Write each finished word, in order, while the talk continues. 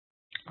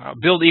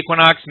Build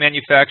Equinox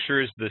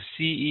manufactures the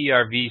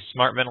CERV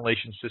smart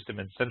ventilation system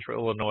in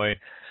central Illinois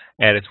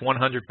at its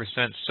 100%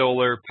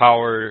 solar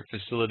power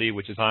facility,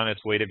 which is on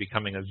its way to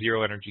becoming a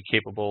zero energy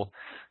capable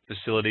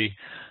facility.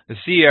 The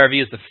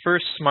CERV is the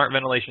first smart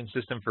ventilation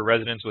system for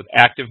residents with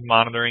active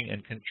monitoring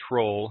and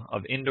control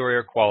of indoor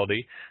air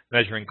quality,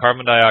 measuring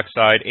carbon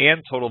dioxide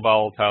and total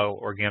volatile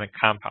organic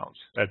compounds,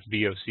 that's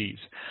VOCs.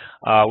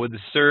 With the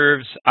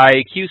SERV's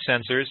IAQ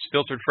sensors,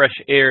 filtered fresh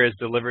air is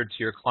delivered to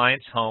your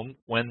client's home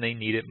when they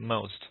need it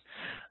most.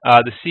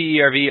 The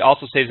CERV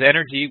also saves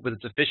energy with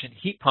its efficient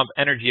heat pump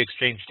energy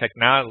exchange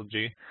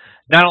technology.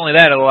 Not only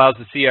that, it allows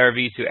the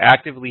CERV to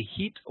actively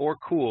heat or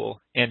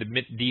cool and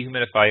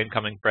dehumidify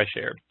incoming fresh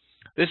air.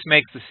 This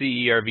makes the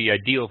CERV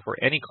ideal for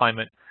any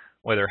climate,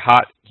 whether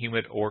hot,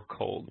 humid, or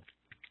cold.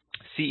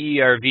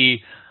 CERV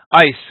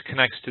ICE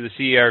connects to the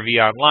CERV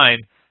online,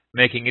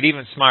 making it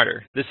even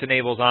smarter. This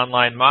enables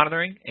online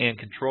monitoring and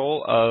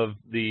control of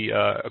the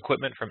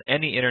equipment from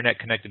any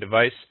internet-connected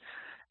device,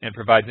 and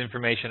provides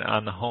information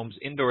on the home's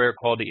indoor air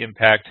quality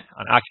impact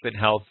on occupant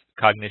health,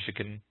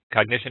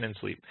 cognition, and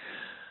sleep.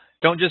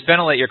 Don't just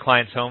ventilate your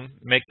client's home,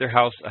 make their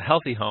house a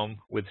healthy home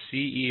with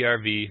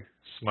CERV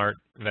Smart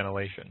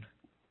Ventilation.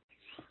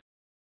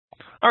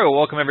 All right, well,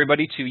 welcome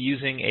everybody to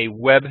using a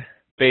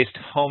web-based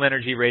home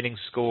energy rating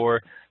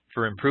score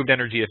for improved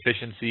energy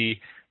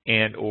efficiency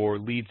and or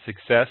LEED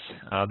success.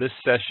 This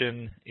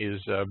session is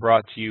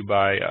brought to you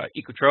by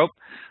Ecotrope,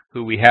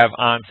 who we have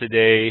on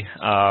today.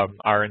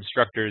 Our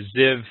instructors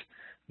Ziv,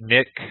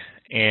 Nick,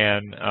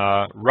 and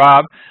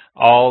Rob,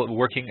 all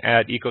working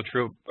at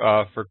Ecotrope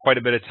for quite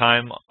a bit of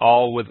time,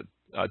 all with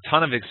a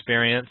ton of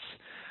experience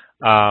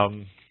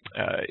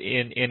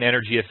in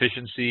energy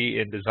efficiency,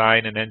 in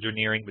design and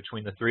engineering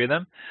between the three of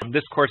them.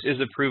 This course is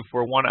approved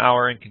for 1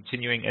 hour in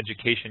continuing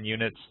education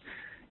units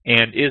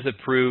and is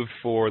approved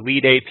for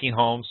LEED AP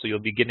homes, so you'll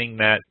be getting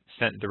that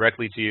sent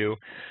directly to you.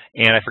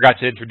 And I forgot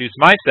to introduce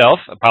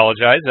myself,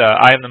 apologize.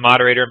 I am the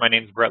moderator, my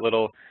name is Brett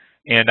Little,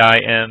 and I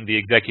am the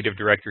executive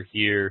director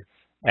here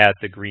at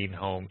the Green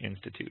Home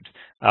Institute.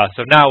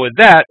 So now with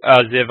that,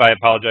 Ziv, I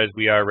apologize,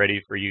 we are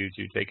ready for you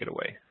to take it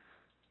away.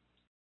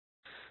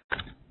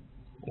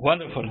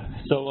 Wonderful.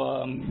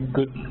 So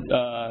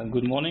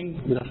good morning,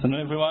 good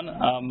afternoon, everyone.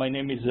 My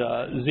name is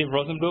Ziv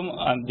Rosenblum.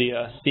 I'm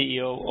the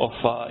CEO of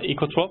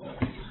Ecotrope,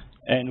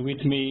 and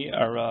with me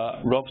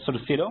are Rob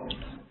Solcito,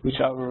 which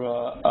is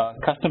our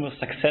customer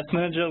success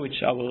manager,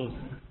 which I will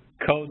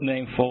code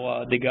name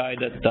for the guy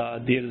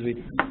that deals with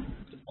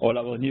all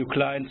our new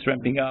clients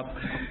ramping up,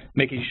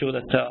 making sure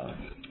that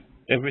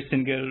every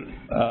single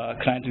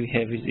client we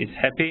have is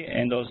happy,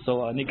 and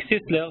also Nick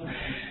Sisler,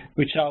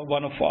 which are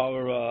one of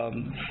our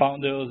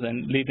founders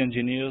and lead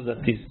engineers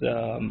that is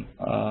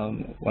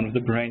one of the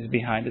brains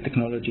behind the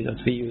technology that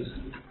we use.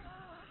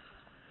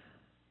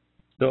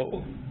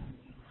 So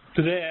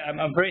today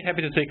I'm very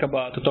happy to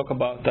talk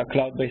about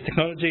cloud-based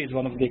technology. It's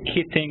one of the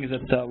key things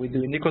that we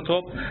do in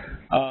Ecotrope.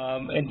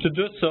 And to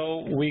do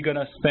so, we're going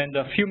to spend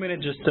a few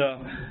minutes just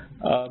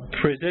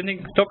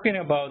presenting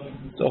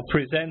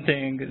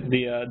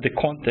the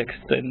context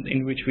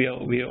in which we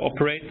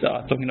operate,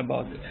 talking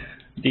about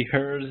the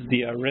HERS,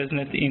 the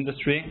ResNet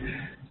industry,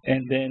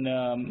 and then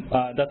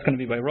that's going to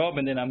be by Rob,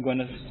 and then I'm going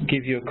to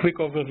give you a quick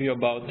overview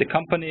about the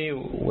company,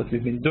 what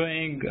we've been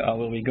doing,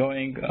 where we're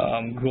going,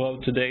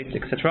 growth to date,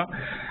 etc.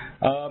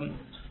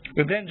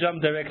 We'll then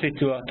jump directly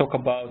to talk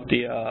about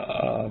the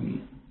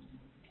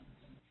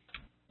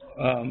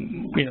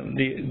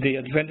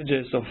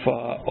advantages of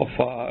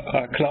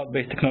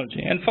cloud-based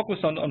technology, and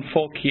focus on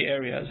 4 key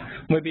areas,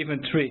 maybe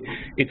even 3.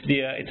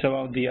 It's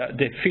around the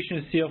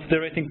efficiency of the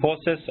rating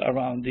process,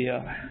 around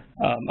the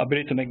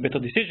ability to make better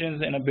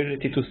decisions, and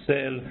ability to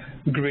sell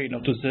green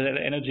or to sell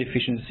energy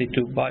efficiency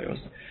to buyers.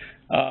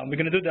 We're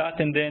going to do that,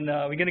 and then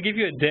we're going to give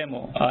you a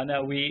demo.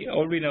 Now,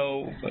 all we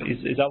know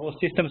is our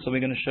system, so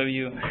we're going to show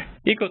you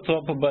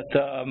Ecotrope, but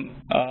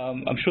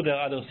I'm sure there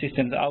are other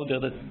systems out there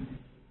that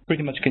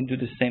pretty much can do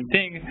the same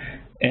thing,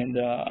 and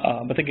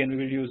but again, we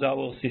will use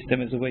our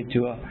system as a way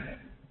to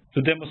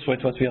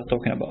demonstrate what we are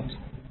talking about.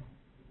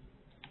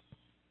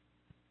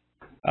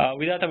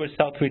 With that, I will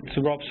start with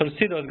Rob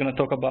Solcito, who's going to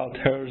talk about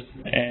HERS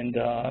and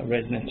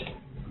ResNet.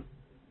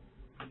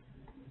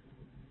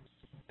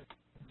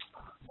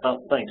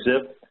 Thanks,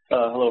 Ziv.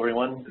 Hello,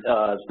 everyone.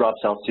 It's Rob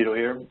Solcito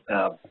here,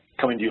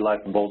 coming to you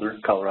live from Boulder,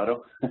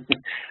 Colorado.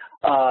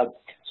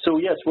 So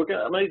yes, I'm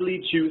going to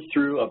lead you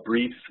through a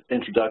brief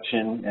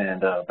introduction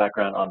and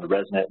background on the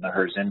ResNet and the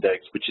HERS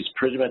index, which is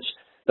pretty much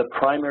the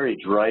primary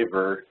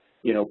driver,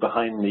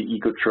 behind the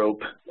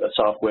Ecotrope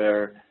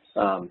softwares,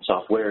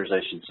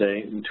 I should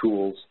say, and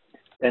tools.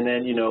 And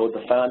then,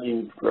 the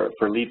founding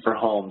for LEED for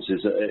Homes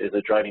is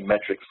a driving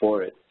metric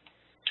for it.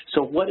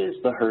 So what is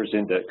the HERS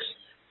index?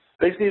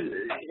 Basically,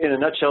 in a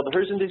nutshell, the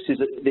HERS index is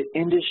the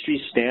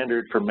industry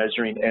standard for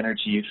measuring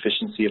energy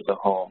efficiency of the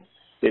home.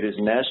 It is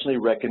nationally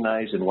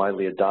recognized and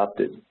widely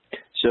adopted.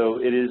 So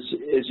it is,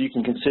 as you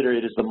can consider,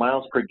 it is the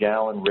miles per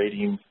gallon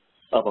rating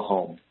of a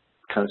home,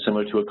 kind of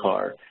similar to a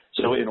car.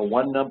 So in a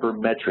 1-number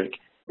metric,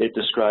 it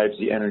describes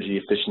the energy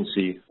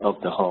efficiency of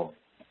the home.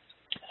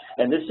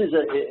 And this is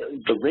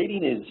the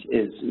rating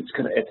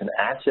it's an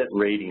asset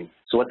rating.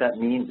 So what that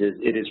means is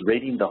it is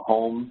rating the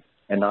home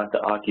and not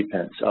the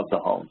occupants of the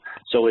home.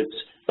 So it's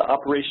the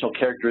operational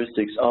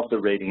characteristics of the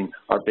rating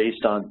are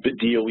based on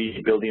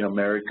DOE Building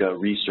America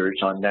research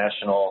on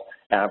national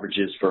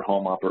averages for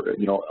home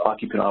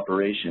occupant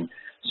operation.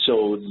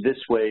 So this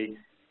way,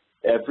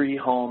 every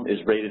home is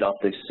rated off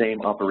the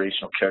same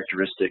operational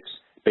characteristics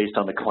based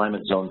on the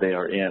climate zone they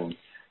are in.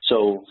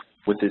 So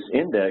with this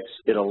index,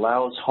 it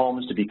allows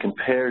homes to be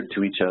compared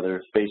to each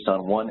other based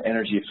on one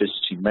energy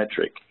efficiency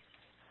metric.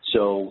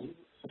 So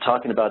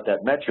talking about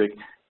that metric,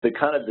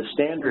 the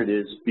standard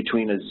is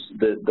between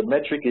the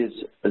metric is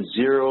a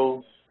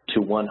 0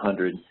 to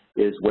 100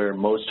 is where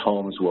most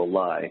homes will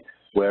lie,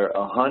 where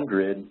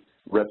 100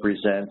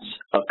 represents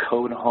a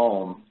code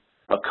home,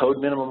 a code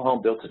minimum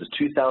home built to the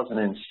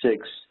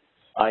 2006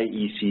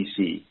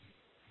 IECC.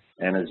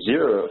 And a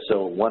 0,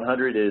 so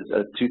 100 is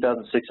a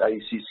 2006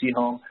 IECC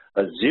home.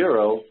 A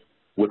 0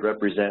 would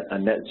represent a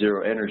net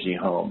zero energy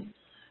home.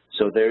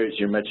 So there's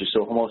your metric.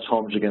 So most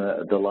homes are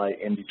going to lie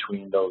in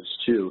between those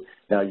two.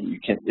 Now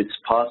it's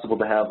possible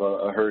to have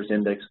a HERS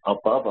index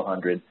above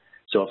 100.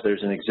 So if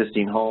there's an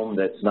existing home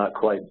that's not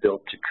quite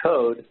built to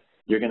code,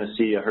 you're going to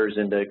see a HERS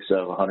index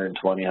of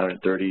 120,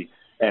 130,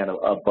 and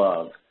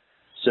above.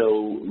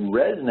 So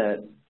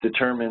ResNet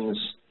determines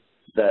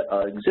that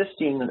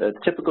a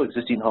typical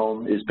existing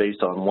home is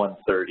based on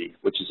 130,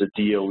 which is a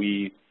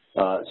DOE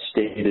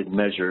stated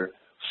measure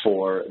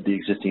for the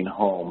existing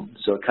home.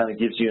 So it kind of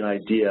gives you an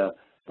idea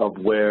of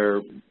where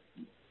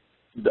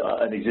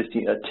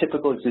a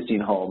typical existing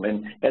home,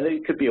 and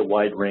it could be a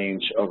wide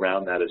range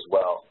around that as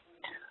well.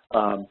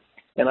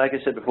 And like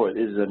I said before,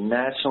 this is a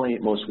nationally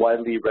most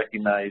widely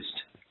recognized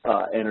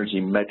energy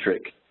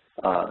metric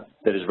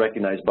that is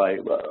recognized by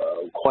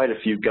quite a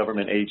few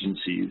government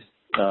agencies.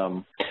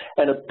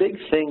 And a big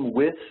thing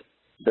with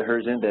the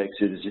HERS index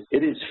is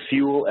it is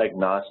fuel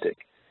agnostic.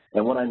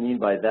 And what I mean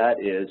by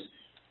that is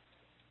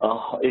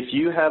if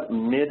you have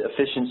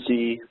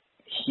mid-efficiency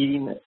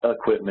heating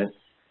equipment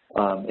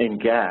in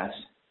gas,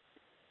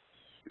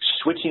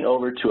 switching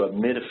over to a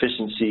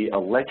mid-efficiency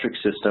electric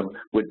system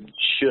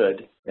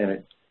should, and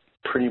it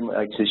pretty much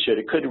actually should,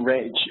 it could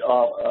range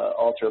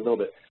alter a little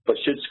bit, but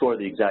should score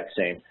the exact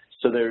same.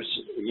 So there's,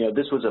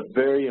 this was a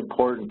very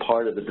important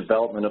part of the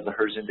development of the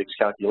HERS index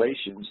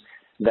calculations,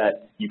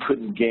 that you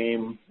couldn't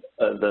game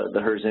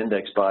the HERS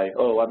index by,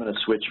 oh, I'm going to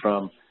switch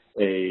from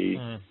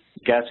a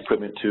gas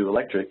equipment to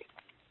electric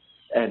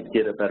and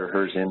get a better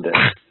HERS index.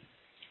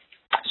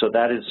 So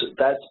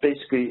that's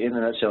basically, in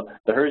a nutshell,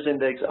 the HERS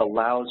index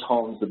allows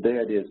homes, the big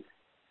idea is,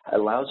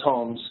 allows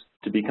homes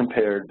to be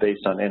compared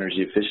based on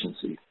energy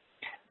efficiency.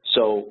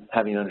 So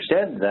having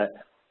understood that,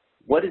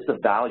 what is the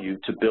value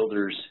to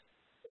builders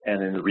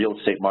and in the real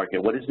estate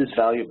market? What is this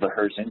value of the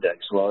HERS index?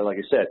 Well, like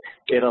I said,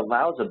 it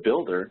allows a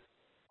builder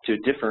to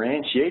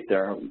differentiate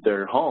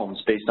their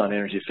homes based on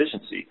energy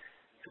efficiency.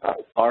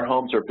 Our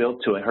homes are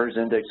built to a HERS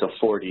index of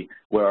 40,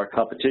 where our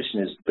competition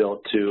is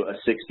built to a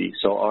 60.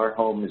 So our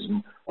homes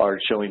are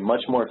showing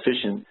much more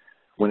efficient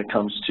when it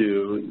comes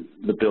to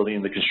the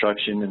building, the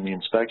construction, and the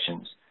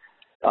inspections.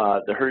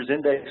 The HERS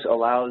index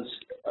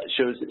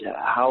shows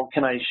how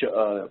can I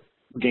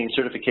gain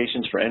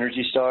certifications for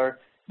Energy Star,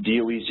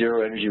 DOE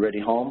Zero Energy Ready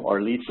Home,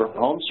 or LEED for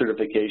Home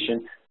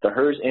certification. The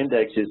HERS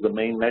index is the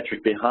main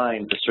metric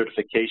behind the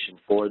certification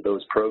for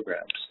those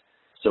programs.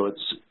 So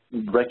it's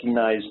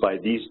recognized by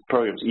these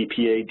programs,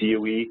 EPA,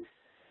 DOE,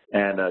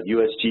 and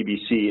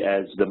USGBC,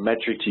 as the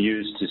metric to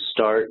use to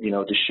start,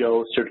 to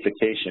show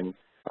certification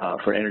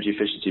for energy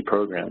efficiency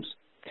programs.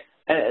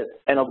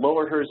 And a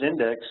lower HERS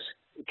index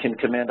can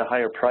command a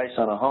higher price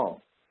on a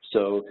home.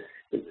 So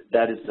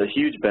that is the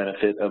huge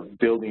benefit of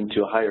building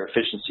to a higher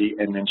efficiency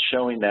and then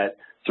showing that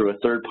through a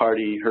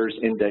third-party HERS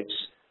index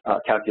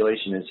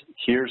calculation is,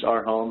 here's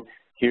our home,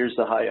 here's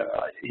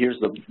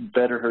the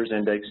better HERS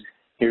index,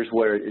 here's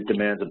where it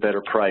demands a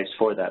better price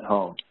for that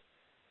home.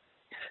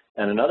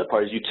 And another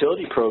part is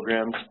utility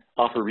programs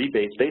offer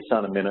rebates based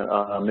on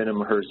a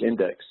minimum HERS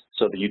index.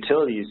 So the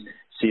utilities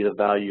see the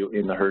value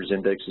in the HERS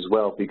index as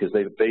well, because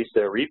they base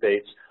their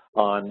rebates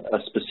on a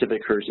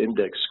specific HERS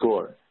index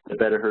score. The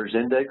better HERS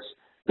index,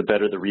 the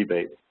better the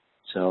rebate.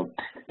 So,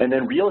 and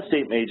then real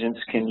estate agents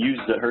can use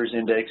the HERS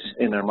index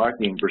in their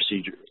marketing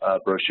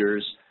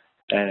brochures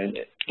and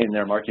in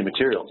their marketing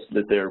materials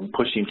that they're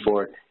pushing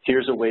for.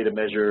 Here's a way to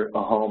measure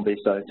a home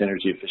based on its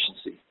energy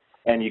efficiency.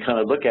 And you kind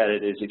of look at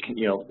it as,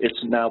 it's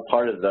now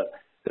part of the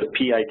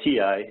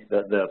PITI,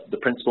 the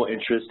principal,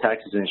 interest,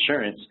 taxes, and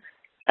insurance.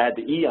 Add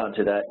the E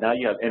onto that, now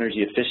you have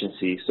energy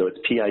efficiency, so it's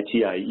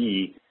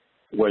PITIE,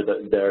 where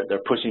they're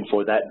pushing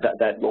for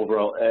that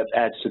overall,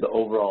 adds to the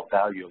overall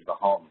value of the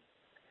home.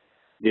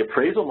 The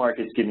appraisal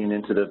market's getting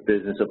into the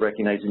business of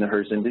recognizing the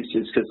HERS index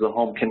because the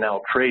home can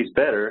now appraise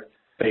better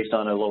based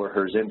on a lower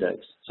HERS index.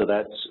 So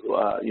that's,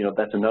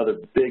 that's another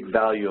big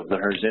value of the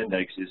HERS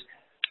index is,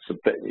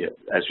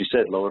 as we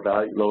said,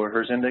 lower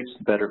HERS index,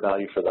 better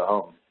value for the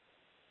home.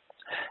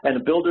 And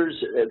the builders,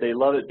 they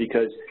love it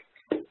because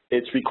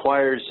it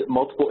requires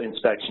multiple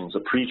inspections, a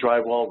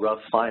pre-drywall, rough,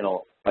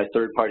 final, by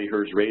third-party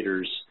HERS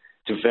raters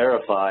to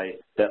verify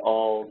that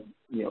all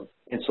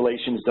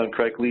insulation is done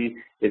correctly.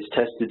 It's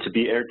tested to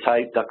be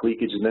airtight, duct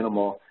leakage is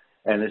minimal,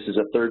 and this is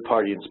a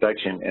third-party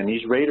inspection. And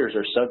these raters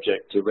are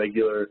subject to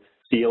regular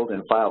field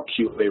and file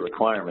QA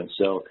requirements.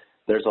 So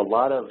there's a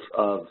lot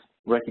of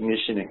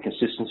recognition and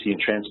consistency and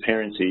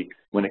transparency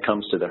when it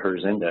comes to the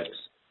HERS index.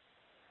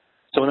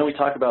 So then we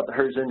talk about the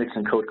HERS index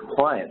and code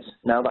compliance.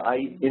 Now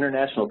the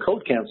International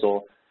Code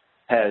Council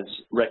has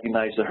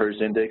recognized the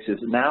HERS index.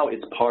 Now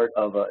it's part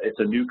of it's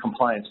a new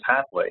compliance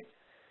pathway.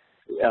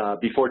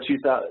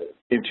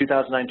 In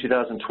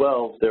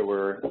 2009-2012, there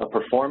were a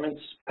performance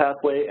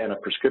pathway and a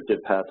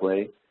prescriptive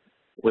pathway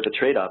with a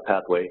trade-off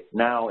pathway.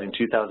 Now in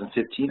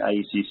 2015,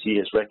 IECC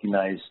has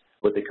recognized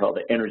what they call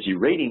the Energy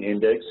Rating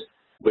Index,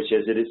 which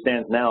as it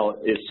stands now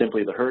is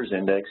simply the HERS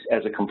index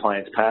as a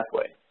compliance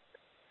pathway.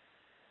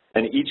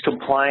 And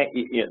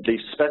they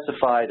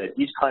specify that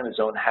each climate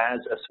zone has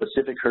a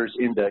specific HERS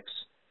index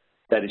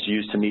that is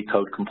used to meet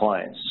code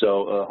compliance.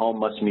 So a home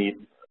must meet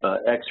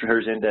X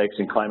HERS index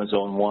in climate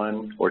zone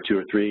 1 or 2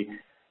 or 3,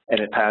 and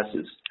it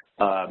passes.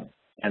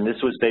 And this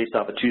was based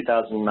off a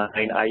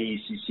 2009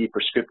 IECC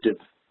prescriptive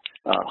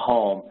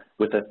home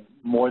with a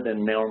more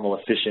than normal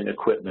efficient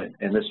equipment.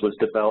 And this was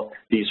developed,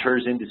 these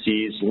HERS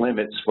indices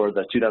limits for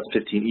the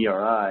 2015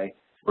 ERI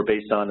were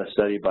based on a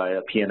study by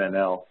a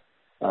PNNL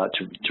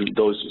to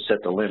those who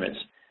set the limits.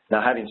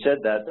 Now, having said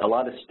that, a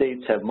lot of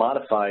states have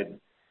modified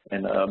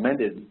and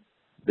amended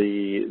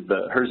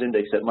the HERS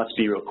index that must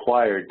be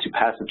required to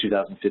pass the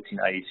 2015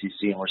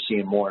 IECC, and we're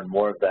seeing more and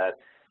more of that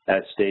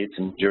as states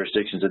and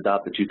jurisdictions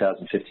adopt the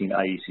 2015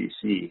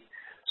 IECC.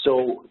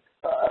 So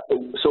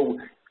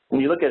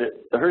when you look at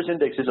it, the HERS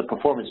index is a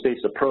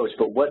performance-based approach,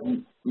 but what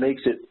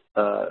makes it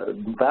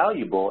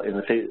valuable in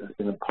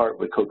the part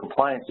with code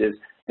compliance is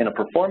in a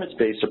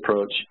performance-based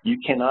approach, you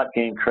cannot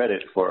gain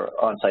credit for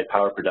on-site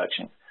power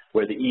production,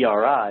 where the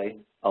ERI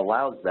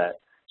allows that.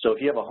 So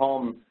if you have a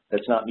home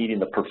that's not meeting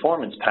the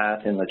performance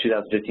path in the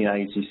 2015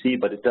 IECC,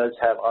 but it does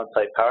have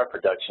on-site power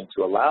production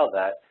to allow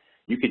that,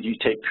 you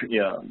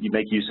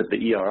make use of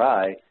the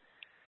ERI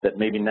that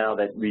maybe now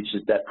that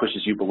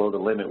pushes you below the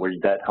limit where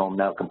that home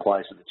now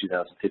complies with the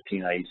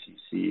 2015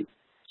 IECC.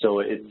 So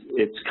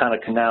it's kind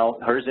of now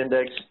HERS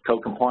index,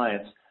 code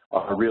compliance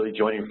are really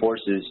joining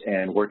forces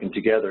and working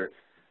together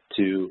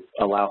to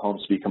allow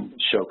homes to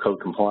show code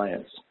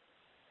compliance.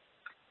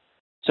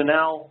 So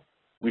now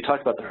we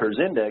talked about the HERS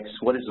index.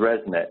 What is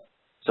ResNet?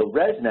 So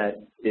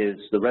ResNet is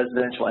the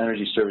Residential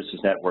Energy Services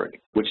Network,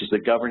 which is the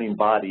governing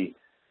body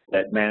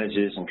that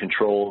manages and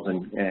controls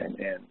and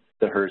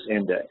the HERS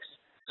index.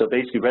 So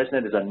basically,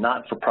 ResNet is a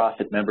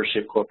not-for-profit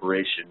membership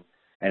corporation,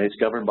 and it's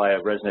governed by a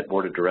ResNet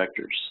board of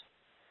directors.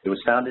 It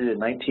was founded in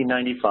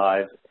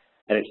 1995,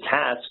 and its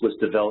task was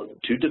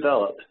to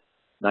develop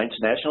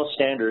national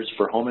standards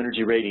for home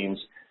energy ratings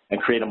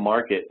and create a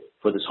market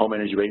for this home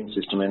energy rating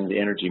system and the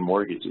energy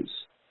mortgages.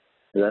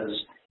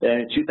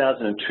 And in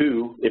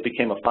 2002, it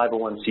became a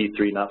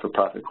 501c3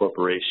 not-for-profit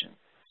corporation.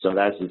 So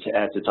that's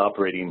as it's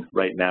operating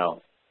right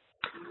now.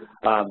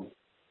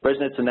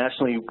 ResNet's a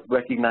nationally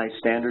recognized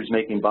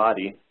standards-making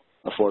body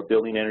for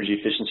building energy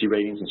efficiency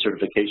ratings and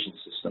certification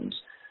systems.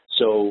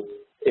 So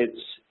its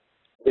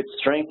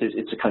strength is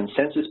it's a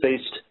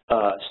consensus-based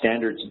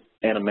standards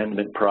and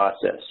amendment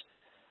process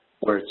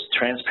where it's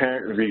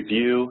transparent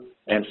review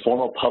and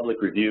formal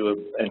public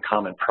review and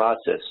common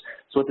process.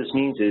 So what this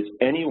means is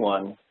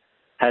anyone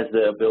has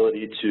the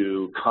ability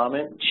to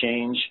comment,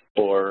 change,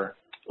 or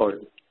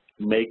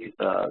make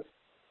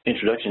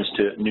introductions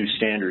to new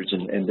standards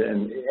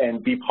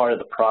and be part of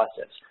the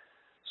process.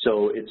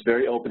 So it's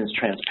very open, it's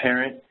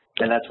transparent,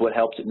 and that's what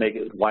helps it make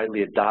it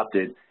widely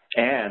adopted.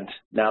 And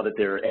now that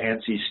there are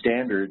ANSI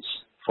standards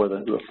for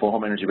the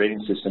home energy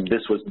rating system,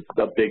 this was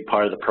a big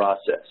part of the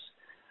process.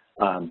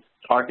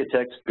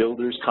 Architects,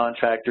 builders,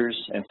 contractors,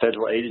 and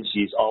federal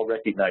agencies all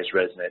recognize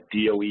ResNet,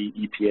 DOE,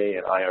 EPA,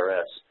 and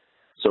IRS.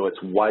 So it's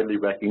widely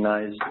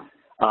recognized.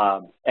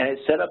 And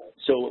it's set up,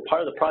 so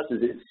part of the process,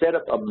 it set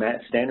up a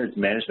standards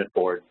management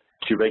board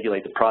to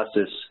regulate the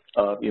process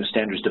of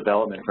standards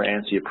development for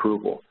ANSI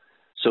approval.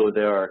 So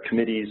there are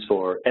committees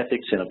for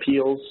ethics and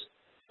appeals.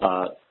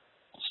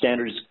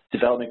 Standards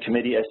Development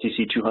Committee,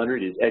 SDC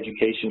 200, is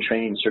education,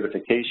 training, and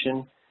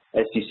certification.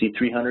 SDC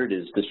 300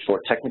 is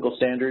for technical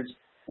standards,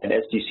 and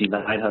SDC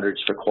 900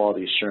 is for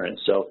quality assurance.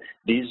 So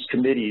these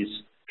committees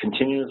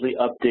continuously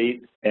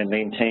update and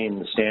maintain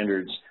the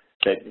standards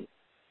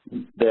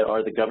that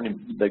are the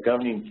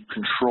governing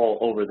control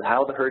over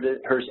how the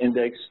HERS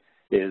index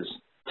is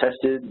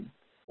tested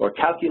or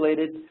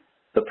calculated,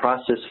 the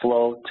process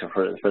flow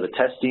for the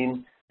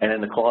testing, and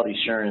then the quality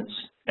assurance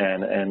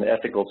and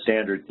ethical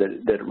standards that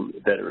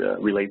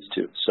it relates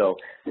to. So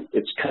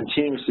it's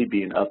continuously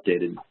being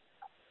updated.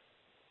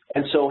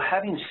 And so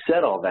having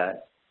said all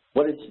that,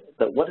 what is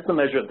the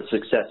measure of the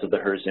success of the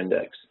HERS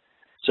index?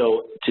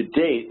 So to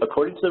date,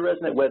 according to the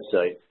ResNet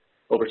website,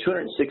 over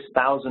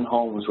 206,000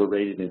 homes were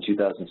rated in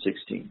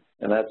 2016,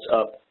 and that's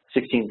up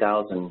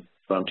 16,000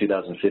 from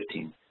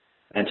 2015.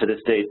 And to this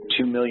date,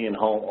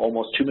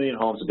 almost 2 million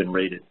homes have been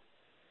rated.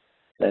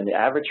 and the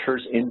average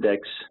HERS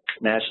index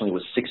nationally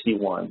was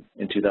 61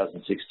 in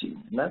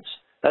 2016. And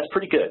that's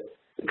pretty good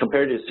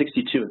compared to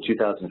 62 in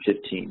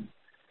 2015.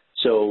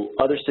 So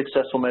other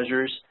successful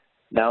measures,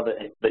 now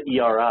that the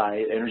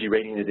ERI, Energy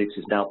Rating Index,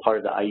 is now part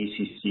of the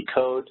IECC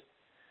code.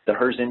 The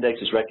HERS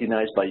index is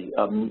recognized by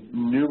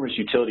numerous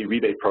utility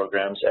rebate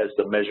programs as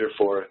the measure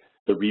for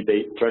the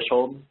rebate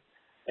threshold.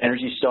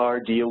 Energy Star,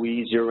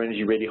 DOE, Zero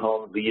Energy Ready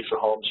Home, LEED for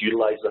Homes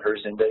utilize the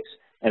HERS index,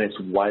 and it's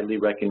widely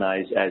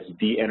recognized as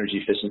the energy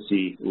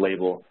efficiency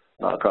label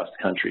across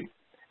the country.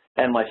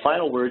 And my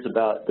final words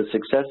about the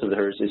success of the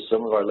HERS is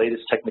some of our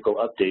latest technical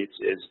updates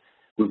is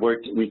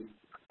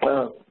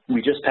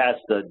we just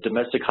passed the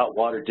domestic hot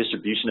water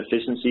distribution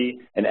efficiency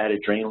and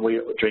added drain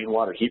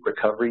water heat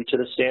recovery to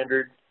the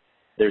standard.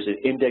 There's an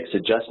index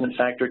adjustment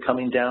factor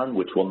coming down,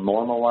 which will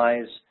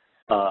normalize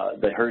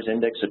the HERS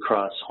index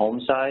across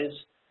home size.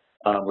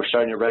 We're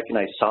starting to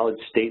recognize solid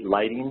state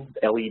lighting,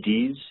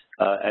 LEDs,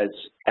 as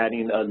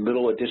adding a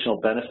little additional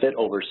benefit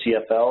over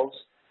CFLs.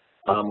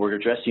 We're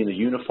addressing the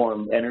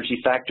uniform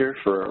energy factor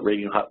for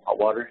radiant hot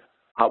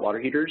water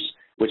heaters,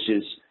 which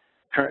is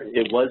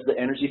it was the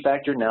energy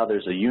factor. Now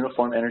there's a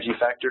uniform energy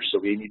factor, so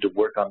we need to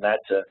work on that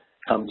to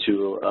come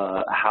to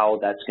how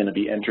that's going to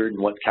be entered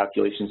and what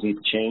calculations need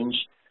to change.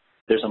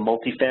 There's a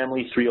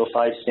multifamily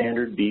 305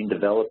 standard being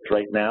developed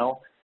right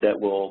now that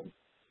will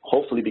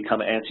hopefully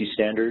become an ANSI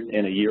standard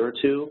in a year or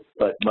two,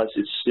 but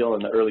it's still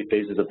in the early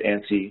phases of the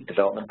ANSI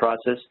development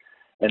process.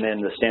 And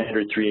then the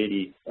standard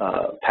 380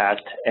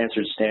 passed,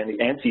 answered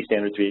ANSI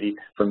standard 380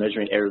 for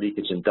measuring air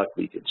leakage and duct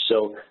leakage.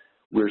 So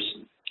we're,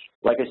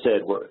 like I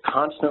said, we're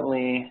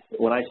constantly,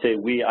 when I say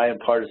we, I am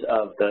part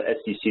of the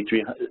SDC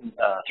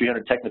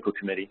 300 technical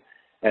committee,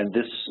 and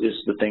this is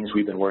the things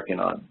we've been working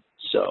on.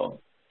 So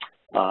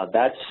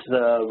that's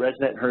the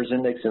ResNet HERS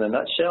index in a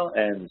nutshell,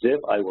 and Ziv,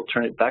 I will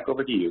turn it back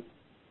over to you.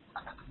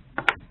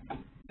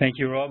 Thank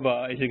you, Rob.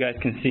 As you guys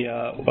can see,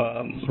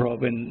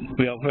 Rob and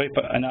we are very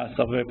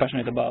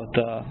passionate about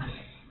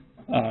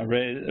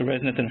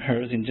ResNet and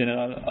HERS in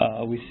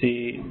general. We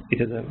see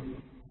it as a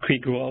key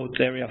growth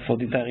area for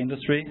the entire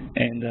industry,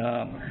 and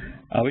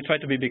we try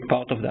to be a big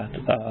part of that.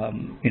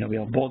 We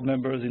are board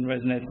members in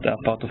ResNet,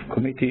 part of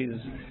committees,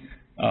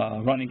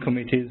 running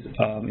committees.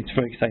 It's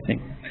very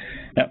exciting.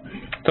 Now,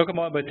 talk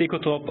more about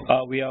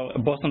Ecotrop. We are a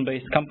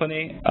Boston-based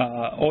company.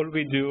 All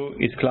we do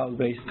is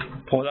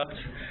cloud-based products.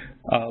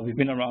 We've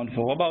been around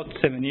for about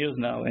 7 years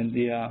now, and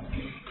the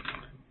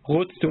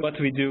roots to what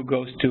we do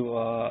goes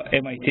to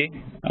MIT.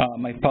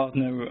 My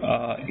partner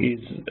is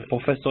a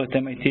professor at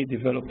MIT,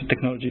 developed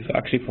technology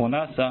actually for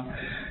NASA,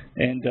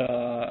 and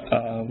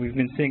we've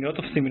been seeing a lot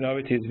of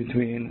similarities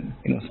between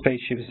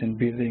spaceships and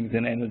buildings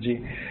and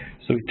energy.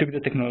 So we took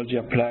the technology,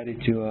 applied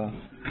it to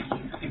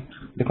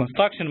the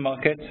construction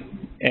market,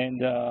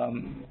 and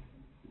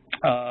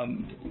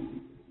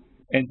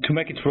to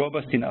make it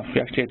robust enough,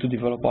 we actually had to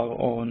develop our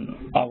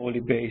own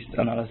hourly-based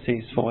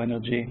analysis for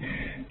energy,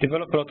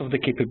 develop a lot of the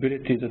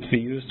capabilities that we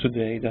use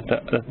today that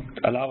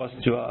allow us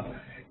to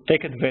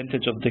take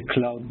advantage of the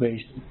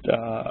cloud-based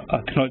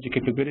technology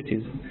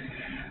capabilities.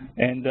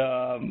 And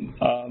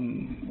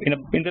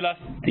in the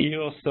last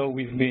year or so,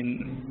 we've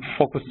been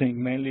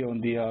focusing mainly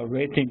on the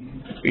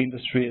rating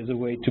industry as a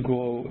way to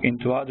grow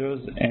into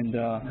others, and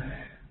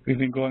we've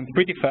been growing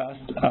pretty fast.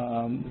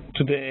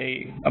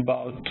 Today,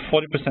 about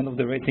 40% of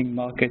the rating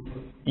market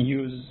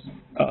use,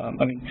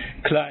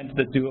 clients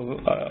that do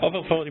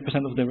over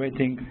 40% of the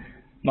rating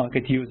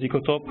market use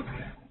Ecotrop.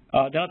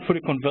 They're not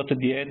fully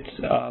converted yet,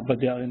 but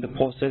they are in the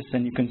process,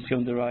 and you can see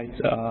on the right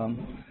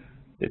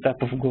the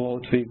type of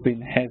growth we've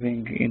been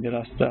having in the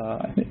last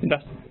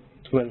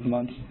 12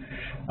 months.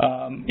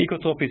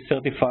 Ecotrop is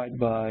certified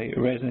by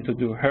ResNet to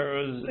do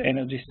HERS,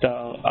 Energy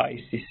Star,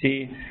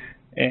 IECC,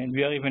 and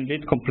we are even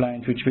LEED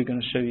compliant, which we're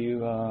going to show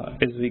you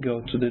as we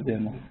go to the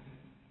demo.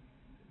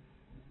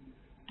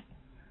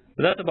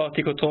 So that's about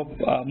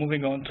Ecotrop.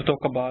 Moving on to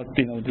talk about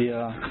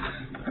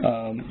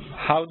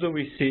how do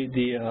we see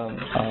the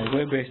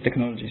web-based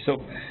technology.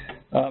 So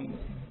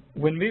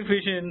when we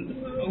vision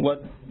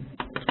what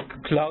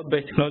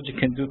cloud-based technology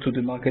can do to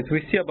the market,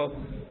 we see about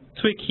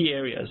 3 key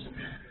areas.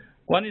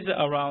 One is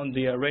around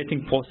the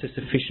rating process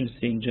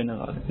efficiency in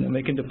general,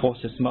 making the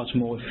process much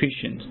more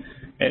efficient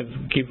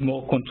and give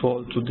more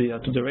control to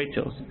the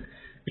raters,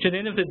 which at the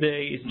end of the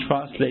day is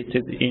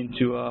translated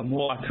into a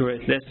more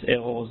accurate, less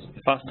errors,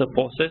 faster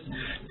process.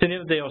 At the end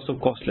of the day, also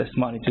costs less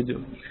money to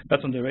do.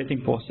 That's on the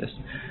rating process.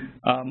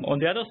 On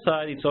the other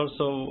side, it's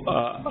also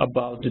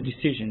about the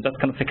decision. That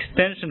kind of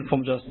extension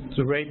from just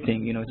the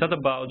rating. It's not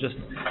about just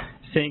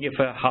saying if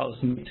a house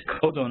meets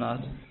code or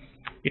not.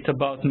 It's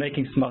about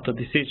making smarter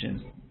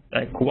decisions.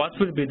 Like, what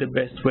will be the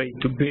best way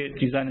to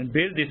design and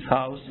build this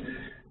house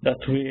that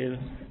will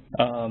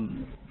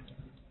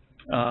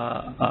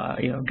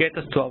get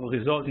us to our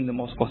result in the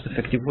most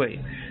cost-effective way.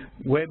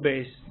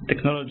 Web-based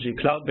technology,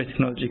 cloud-based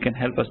technology can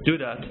help us do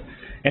that.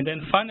 And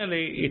then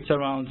finally, it's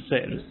around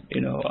sales.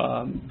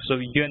 So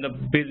you end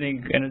up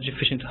building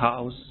energy-efficient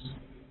house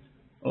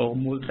or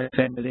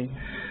multi-family,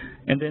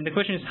 And then the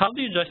question is, how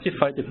do you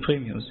justify the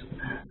premiums?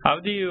 How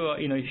do you,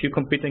 if you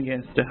compete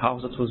against the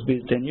house that was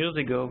built 10 years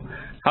ago,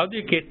 how do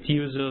you get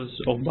users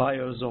or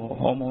buyers or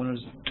homeowners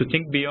to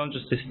think beyond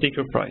just the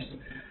sticker price?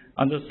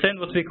 Understand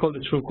what we call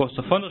the true cost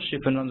of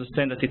ownership, and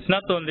understand that it's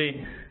not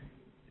only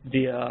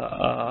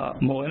the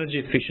more energy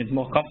efficient,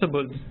 more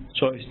comfortable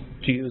choice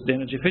to use the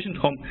energy efficient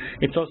home,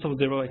 it's also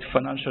the right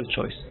financial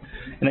choice.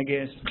 And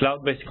again,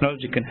 cloud-based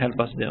technology can help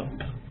us there.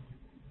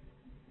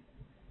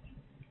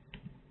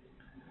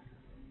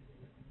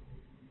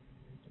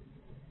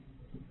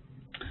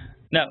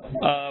 Now,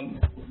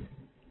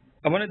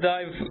 I want to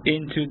dive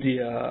into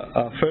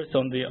the first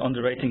on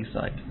the rating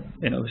side.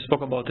 We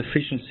spoke about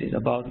efficiencies,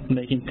 about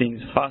making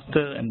things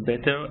faster and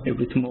better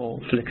with more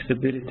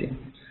flexibility.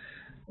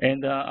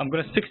 And I'm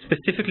going to speak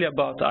specifically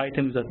about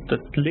items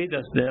that lead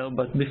us there.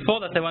 But before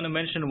that, I want to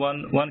mention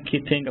one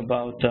key thing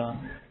about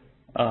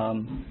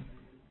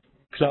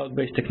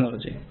cloud-based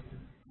technology.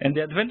 And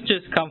the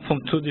advantages come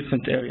from two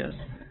different areas.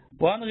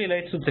 One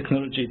relates to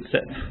technology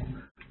itself.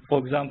 For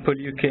example,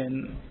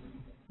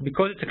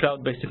 because it's a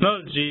cloud-based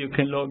technology, you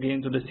can log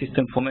into the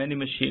system from any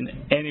machine,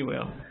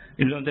 anywhere.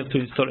 You don't have to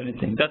install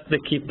anything. That's the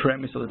key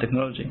premise of the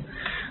technology.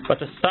 But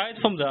aside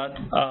from that,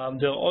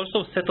 there are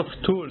also a set of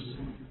tools,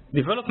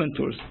 development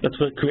tools, that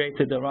were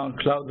created around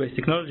cloud-based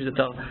technology that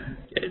are,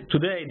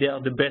 today, they are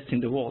the best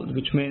in the world,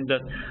 which means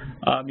that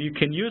you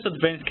can use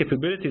advanced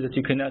capabilities that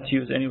you cannot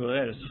use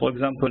anywhere else. For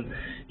example,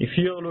 if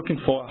you're looking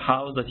for a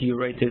house that you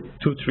rated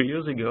 2-3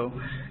 years ago,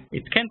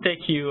 it can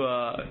take you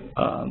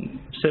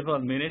several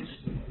minutes,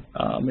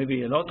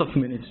 maybe a lot of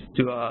minutes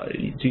to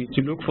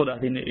look for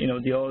that in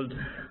the old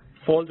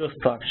folder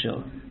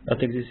structure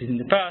that existed in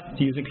the past.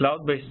 Using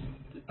cloud-based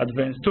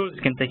advanced tools,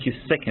 it can take you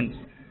seconds,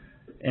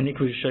 and Nick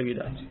will show you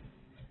that.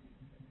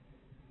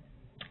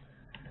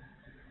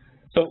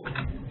 So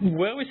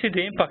where we see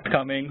the impact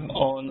coming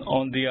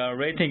on the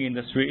rating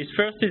industry is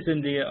first is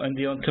in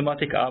the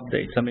automatic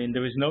updates. I mean,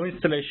 there is no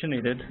installation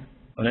needed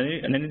on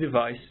any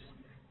device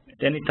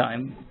at any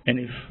time, and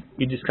if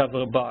you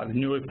discover a bug,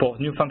 new report,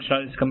 new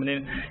functionalities coming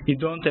in, you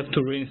don't have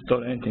to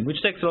reinstall anything,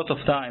 which takes a lot of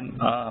time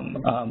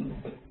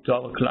to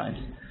our clients.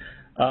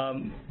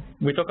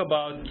 We talk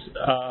about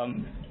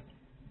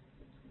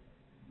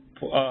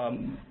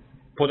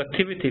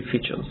productivity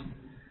features.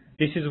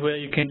 This is where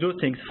you can do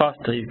things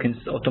faster. You can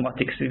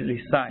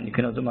automatically sign. You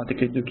can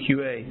automatically do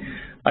QA.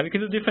 You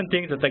can do different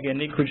things that, again,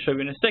 Nick will show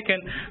you in a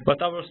second,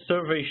 but our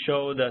survey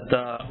showed that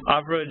the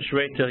average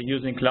rater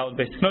using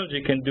cloud-based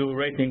technology can do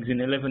ratings in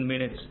 11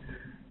 minutes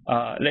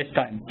less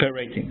time per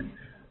rating,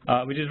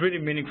 which is really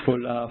meaningful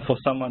for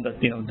someone that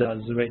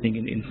does rating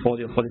in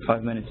 40 or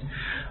 45 minutes.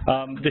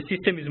 The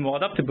system is more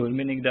adaptable,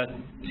 meaning that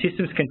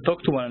systems can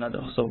talk to one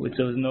another, so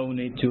there's no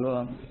need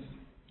to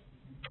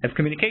have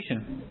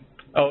communication.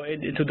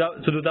 To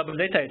do double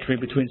data entry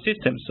between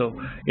systems. So,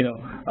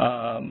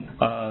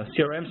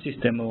 CRM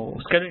system or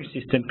scheduling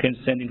system can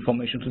send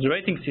information to the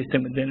rating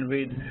system and then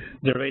read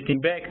the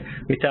rating back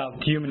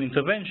without human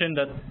intervention.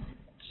 That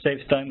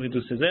saves time,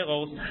 reduces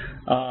errors.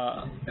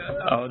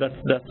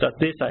 That's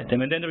this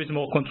item. And then there is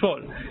more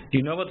control.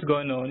 You know what's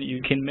going on. You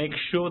can make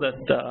sure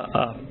that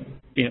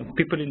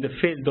people in the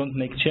field don't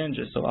make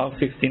changes. So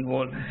R15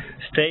 wall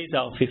stays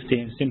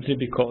R15 simply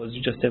because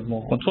you just have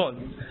more control.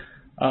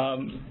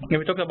 And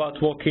we talked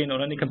about working on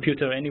any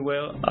computer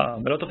anywhere. A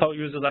lot of our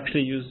users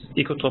actually use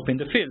Ecotrop in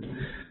the field,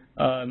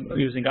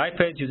 using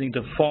iPads, using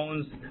their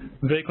phones.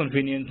 Very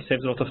convenient,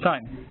 saves a lot of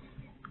time.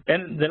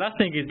 And the last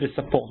thing is the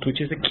support,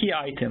 which is a key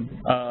item.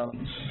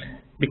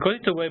 Because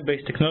it's a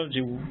web-based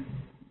technology,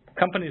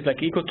 companies like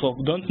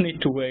Ecotrop don't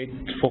need to wait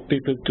for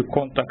people to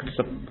contact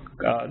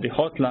the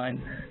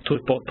hotline to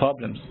report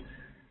problems.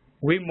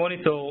 We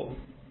monitor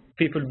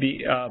people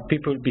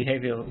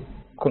behavior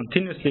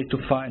continuously to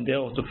find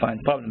errors, to find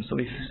problems. So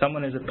if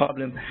someone has a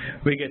problem,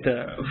 we get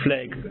a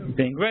flag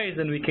being raised,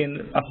 and we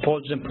can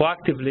approach them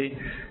proactively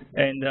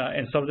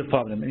and solve the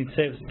problem. And it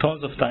saves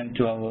tons of time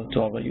to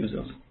our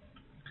users.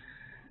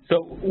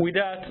 So with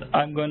that,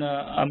 I'm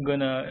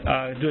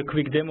gonna do a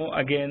quick demo.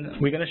 Again,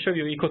 we're gonna show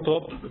you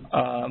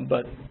Ecotrop,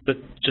 but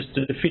just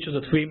the features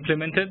that we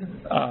implemented,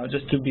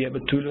 just to be able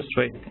to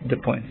illustrate the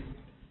point.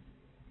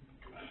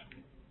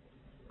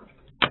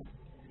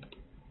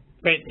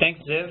 Great, thanks,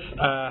 Ziv.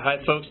 Hi,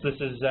 folks. This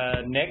is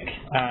Nick.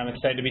 I'm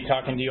excited to be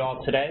talking to you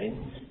all today.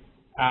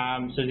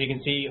 So as you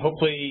can see,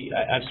 hopefully,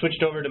 I've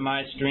switched over to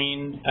my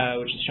screen,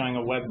 which is showing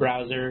a web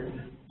browser,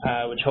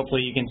 which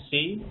hopefully you can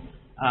see.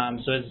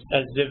 So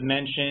as Ziv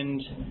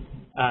mentioned,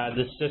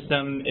 the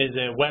system is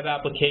a web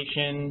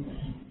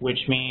application,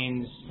 which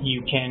means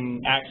you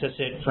can access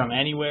it from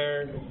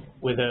anywhere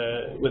with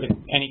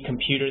any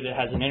computer that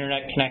has an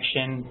internet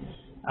connection.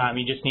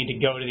 You just need to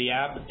go to the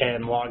app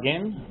and log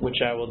in,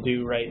 which I will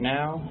do right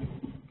now.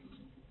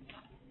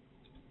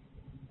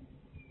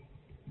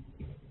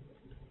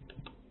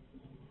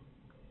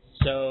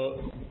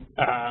 So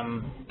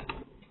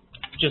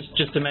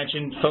just to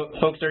mention,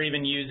 folks are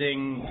even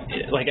using,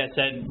 like I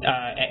said,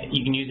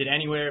 you can use it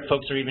anywhere.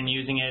 Folks are even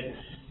using it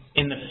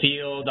in the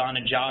field, on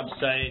a job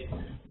site,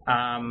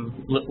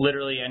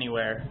 literally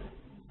anywhere.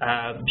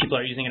 People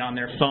are using it on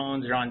their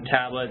phones or on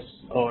tablets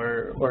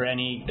or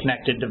any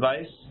connected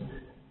device.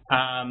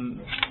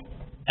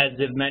 As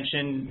Ziv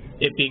mentioned,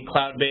 it being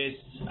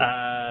cloud-based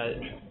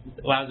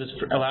allows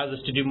us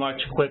to do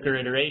much quicker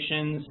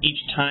iterations. Each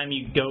time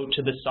you go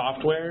to the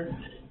software,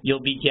 you'll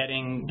be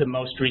getting the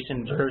most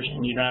recent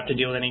version. You don't have to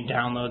deal with any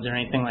downloads or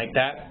anything like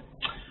that.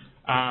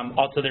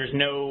 Also, there's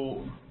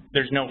no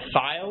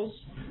files.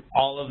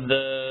 All of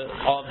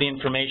the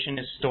information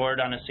is stored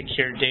on a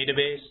secure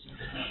database.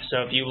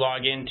 So if you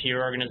log into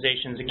your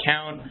organization's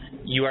account,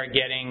 you are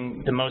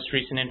getting the most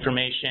recent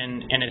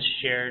information, and it's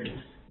shared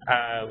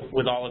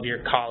with all of your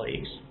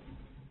colleagues.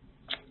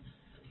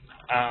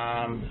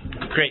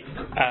 Great.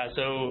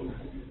 So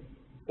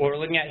what we're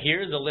looking at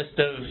here is a list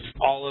of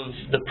all of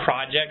the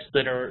projects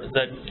that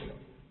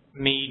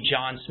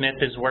John Smith,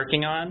 is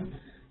working on.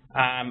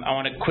 I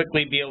want to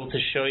quickly be able to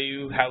show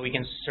you how we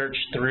can search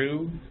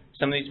through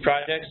some of these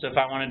projects. So if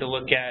I wanted to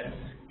look at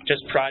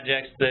just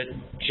projects that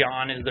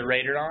John is the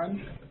rater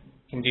on,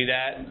 I can do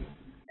that.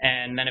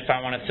 And then if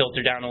I want to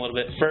filter down a little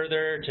bit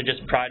further to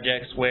just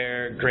projects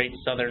where Great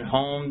Southern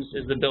Homes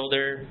is the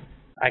builder,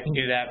 I can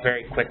do that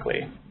very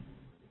quickly.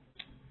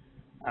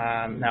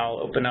 Now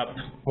I'll open up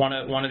one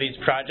of these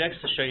projects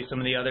to show you some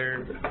of the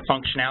other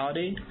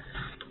functionality.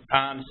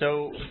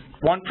 So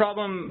one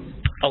problem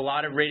a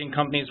lot of rating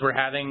companies were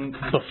having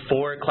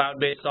before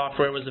cloud-based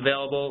software was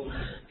available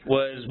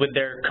was with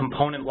their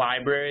component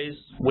libraries,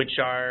 which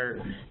are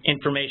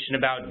information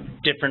about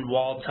different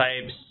wall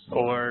types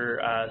or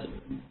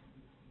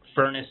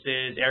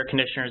furnaces, air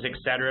conditioners,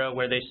 etc.,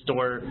 where they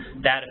store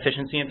that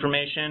efficiency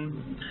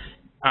information.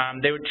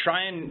 They would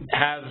try and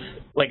have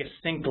like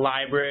a synced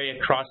library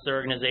across their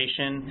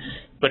organization,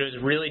 but it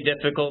was really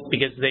difficult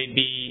because they'd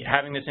be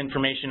having this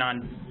information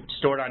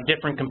stored on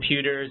different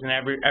computers, and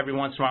every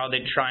once in a while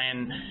they'd try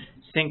and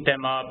sync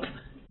them up,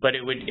 but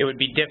it would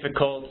be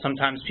difficult.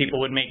 Sometimes people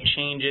would make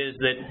changes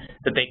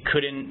that they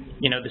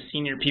couldn't, the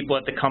senior people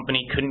at the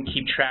company couldn't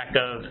keep track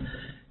of.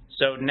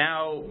 So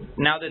now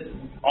that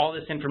all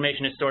this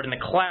information is stored in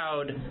the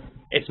cloud,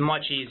 it's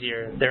much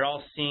easier. They're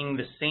all seeing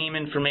the same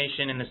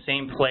information in the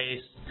same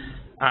place,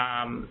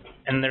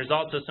 and there's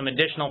also some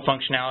additional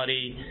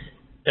functionality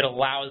that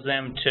allows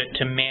them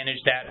to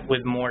manage that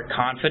with more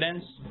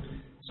confidence.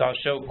 So I'll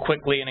show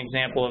quickly an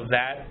example of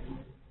that.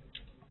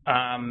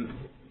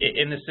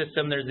 In the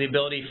system, there's the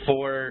ability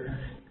for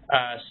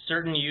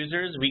certain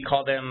users, we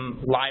call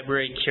them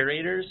library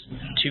curators,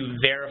 to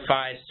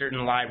verify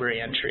certain library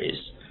entries.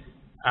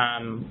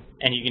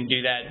 And you can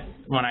do that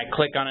when I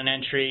click on an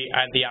entry.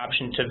 I have the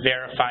option to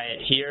verify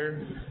it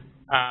here.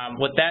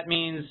 What that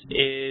means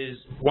is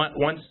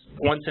once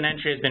an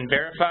entry has been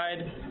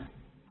verified,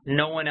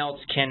 no one else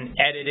can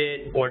edit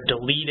it or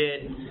delete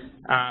it,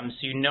 so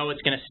you know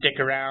it's going to stick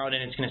around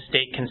and it's going to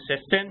stay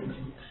consistent.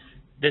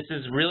 This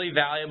is really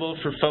valuable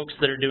for folks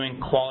that are doing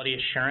quality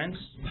assurance.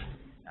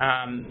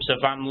 So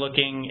if I'm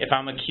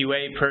a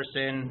QA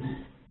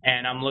person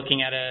and I'm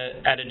looking at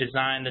a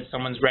design that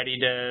someone's ready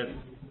to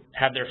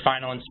have their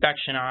final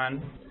inspection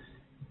on,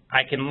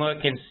 I can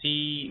look and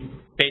see,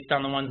 based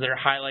on the ones that are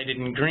highlighted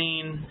in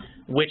green,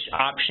 which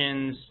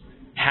options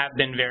have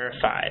been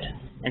verified.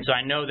 And so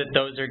I know that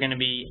those are going to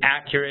be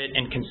accurate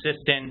and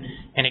consistent,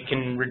 and it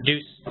can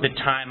reduce the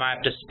time I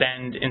have to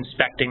spend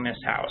inspecting this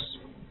house.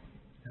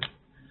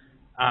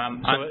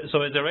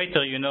 So as a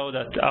rater, you know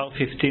that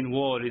R15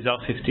 wall is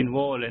R15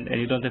 wall, and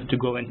you don't have to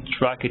go and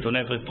track it on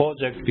every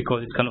project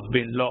because it's kind of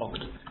been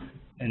logged.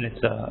 And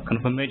it's kind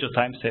of a major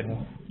time saver.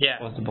 Yeah,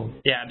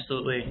 yeah,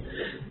 absolutely.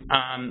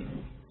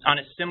 On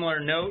a similar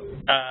note,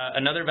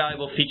 another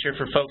valuable feature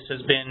for folks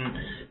has been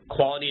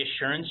quality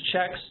assurance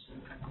checks,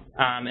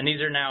 and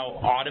these are now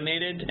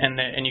automated,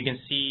 and you can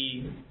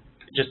see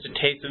just a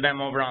taste of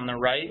them over on the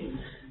right.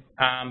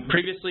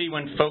 Previously,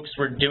 when folks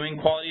were doing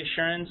quality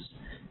assurance,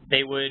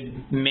 they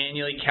would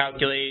manually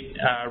calculate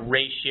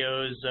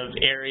ratios of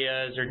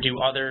areas or do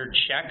other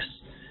checks.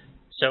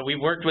 So we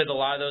worked with a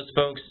lot of those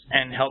folks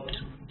and helped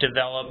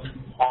develop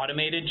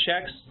automated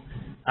checks,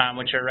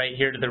 which are right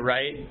here to the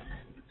right.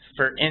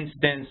 For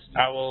instance,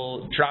 I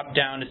will drop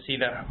down to see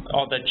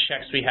all the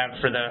checks we have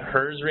for the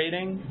HERS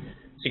rating.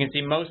 So you can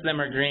see most of them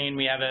are green.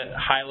 We have a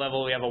high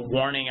level, we have a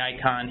warning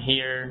icon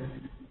here.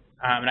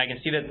 And I can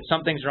see that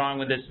something's wrong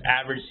with this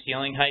average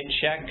ceiling height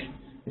check.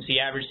 You see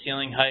average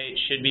ceiling height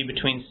should be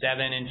between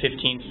 7 and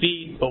 15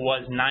 feet, but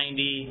was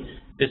 90.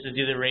 This is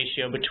due to the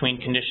ratio between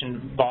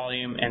conditioned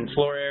volume and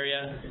floor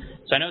area.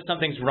 So I know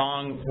something's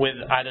wrong with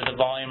either the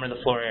volume or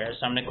the floor area.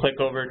 So I'm going to click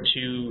over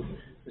to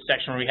the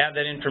section where we have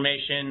that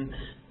information.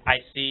 I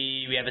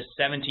see we have a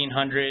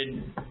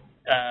 1,700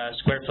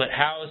 square foot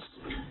house,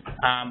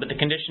 but the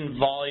conditioned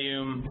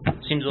volume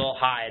seems a little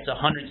high. It's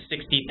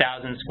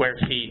 160,000 square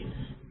feet,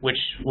 which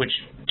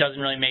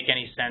doesn't really make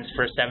any sense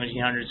for a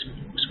 1,700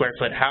 square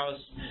foot house.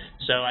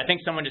 So I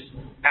think someone just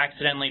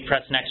accidentally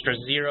pressed an extra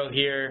 0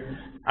 here.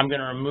 I'm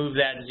going to remove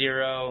that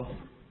 0,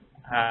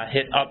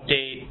 hit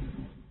update,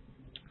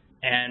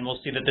 and we'll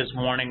see that this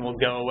warning will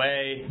go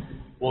away.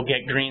 We'll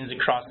get greens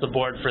across the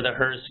board for the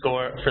HERS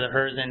score, for the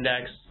HERS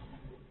index.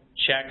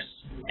 checks,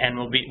 and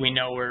we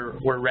know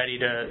we're ready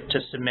to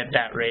submit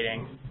that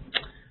rating.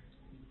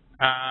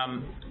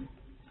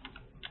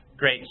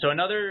 Great. So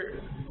another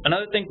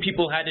thing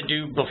people had to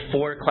do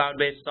before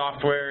cloud-based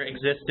software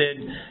existed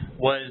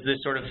was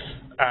this sort of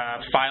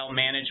file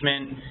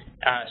management,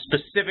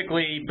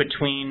 specifically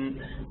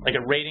between like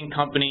a rating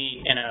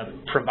company and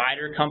a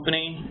provider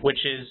company,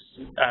 which is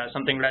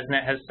something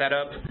ResNet has set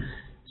up.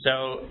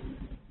 So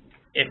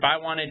if I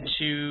wanted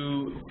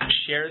to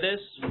share this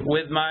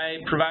with my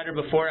provider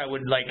before, I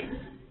would like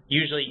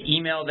usually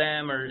email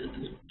them, or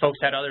folks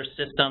had other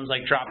systems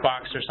like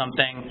Dropbox or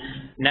something.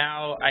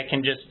 Now I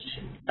can just,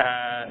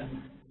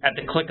 at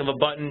the click of a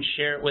button,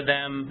 share it with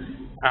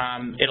them.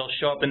 It'll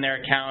show up in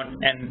their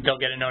account, and they'll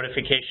get a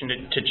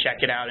notification to check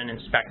it out and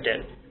inspect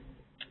it.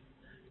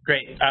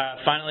 Great.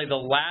 Finally, the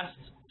last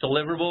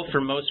deliverable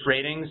for most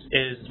ratings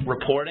is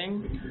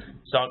reporting.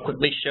 So I'll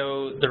quickly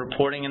show the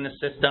reporting in the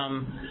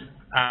system.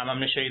 I'm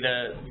going to show you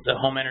the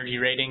home energy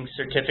rating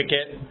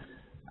certificate.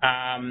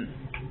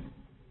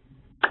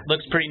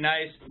 Looks pretty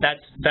nice.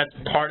 That's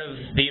part of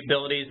the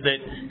abilities that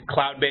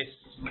cloud-based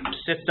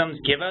systems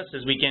give us,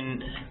 is we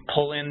can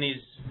pull in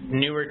these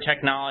newer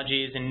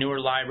technologies and newer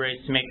libraries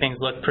to make things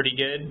look pretty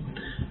good.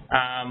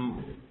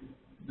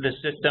 The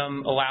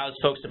system allows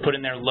folks to put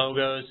in their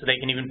logos, so they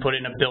can even put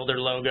in a builder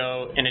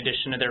logo in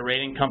addition to their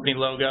rating company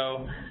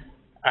logo.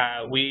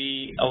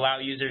 We allow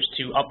users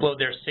to upload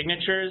their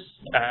signatures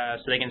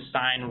so they can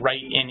sign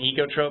right in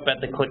Ecotrope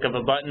at the click of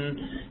a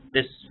button.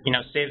 This,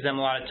 saves them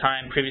a lot of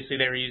time. Previously,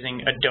 they were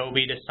using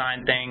Adobe to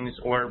sign things,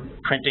 or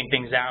printing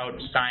things out,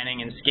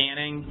 signing and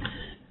scanning.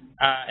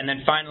 And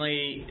then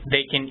finally,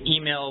 they can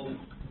email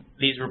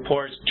these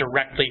reports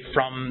directly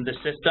from the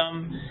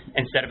system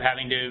instead of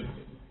having to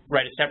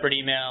write a separate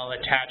email,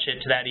 attach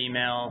it to that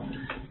email,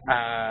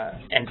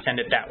 and send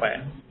it that way.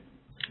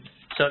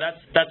 So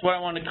that's what I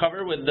wanted to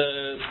cover with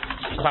the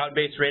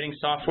cloud-based rating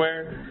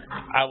software.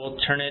 I will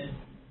turn it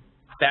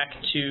back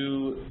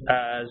to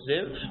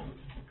Ziv,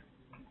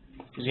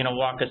 who's going to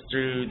walk us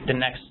through the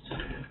next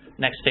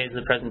phase of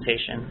the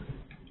presentation.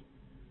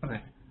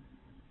 Okay.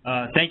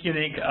 Thank you,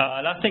 Nick.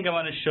 Last thing I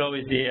want to show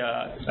is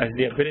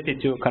the ability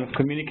to kind of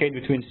communicate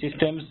between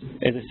systems.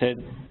 As I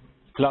said,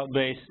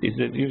 cloud-based is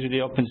a usually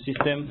open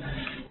system.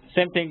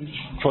 Same thing,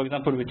 for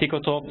example, with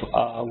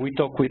Ecotrope, we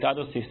talk with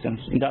other systems.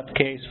 In that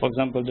case, for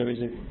example, there is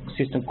a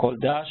system called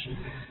Dash,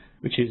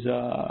 which is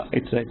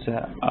it's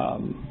a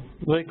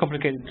very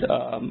complicated,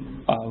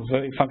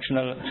 very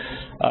functional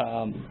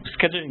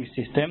scheduling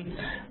system.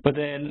 But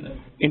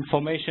then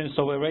information,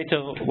 so a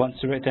rater wants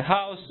to rate a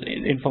house,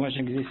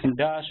 information exists in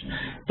Dash.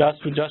 Dash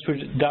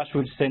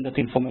will send that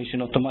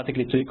information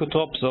automatically to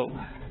Ecotrope. So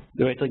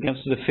the rater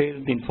comes to the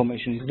field, the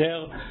information is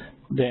there.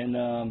 Then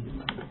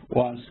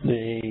once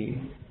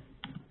they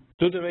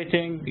do the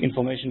rating,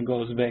 information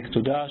goes back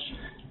to Dash.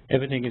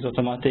 Everything is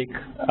automatic,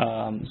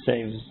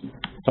 saves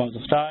tons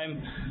of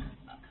time.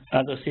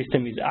 Another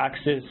system is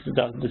Access,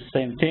 does the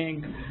same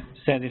thing,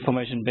 sends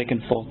information back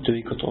and forth to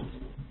Ecotrope.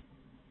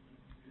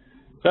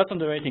 That's on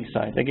the rating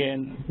side.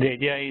 Again, the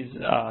idea is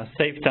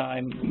save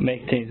time,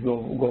 make things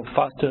go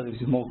faster,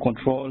 there's more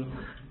control.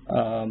 At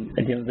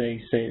the end of the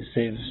day,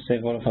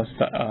 save all of us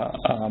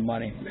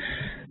money.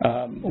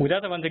 With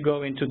that, I want to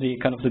go into the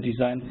kind of the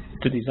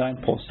design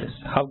process.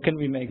 How can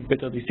we make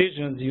better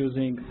decisions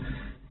using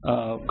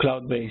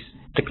cloud-based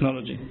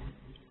technology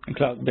and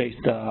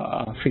cloud-based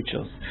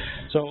features?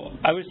 So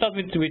I will start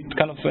with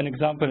kind of an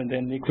example, and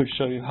then Nick will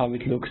show you how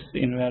it looks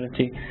in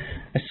reality.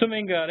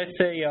 Assuming, let's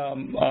say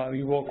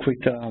you work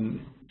with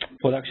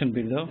production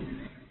builder,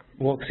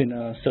 works in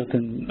a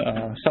certain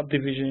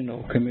subdivision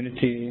or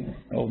community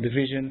or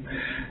division,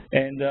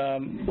 and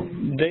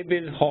they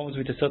build homes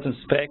with a certain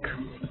spec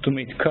to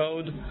meet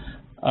code,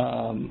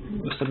 a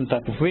certain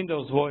type of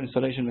windows, wall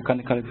installation,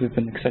 mechanical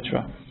equipment,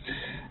 etc.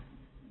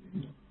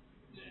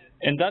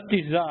 And that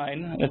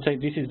design, let's say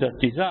this is that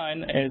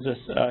design as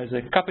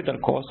a capital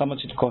cost, how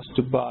much it costs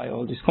to buy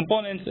all these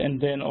components, and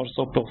then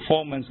also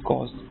performance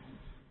cost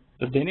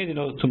that they need in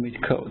order to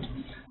meet code,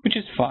 which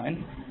is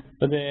fine.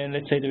 But then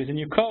let's say there is a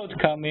new code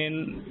come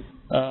in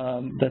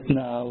that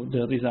now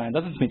the design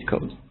doesn't meet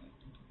code.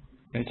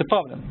 It's a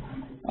problem.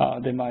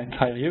 They might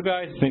hire you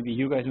guys, maybe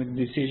you guys make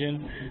the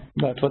decision,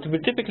 but what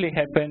will typically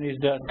happen is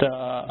that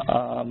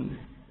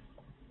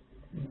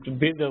the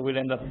builder will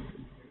end up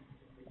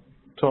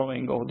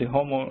throwing, or the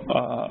homeowner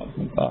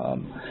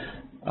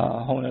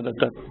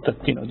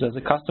that does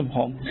a custom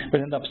home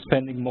will end up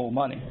spending more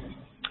money.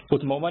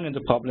 Put more money in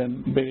the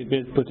problem,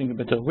 putting a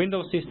better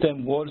window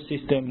system, wall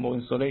system, more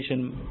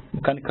insulation,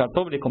 mechanical,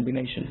 probably a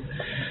combination.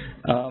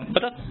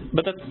 But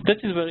that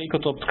is where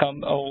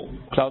Ecotrope or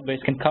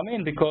cloud-based can come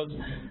in, because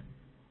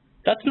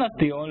that's not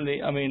the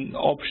only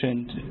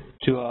option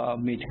to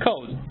meet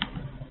code.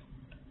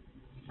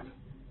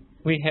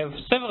 we have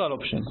several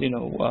options,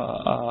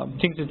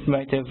 things that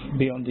might have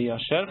be on the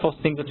shelf or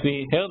things that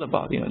we heard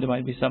about. There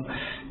might be some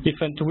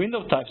different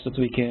window types that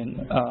we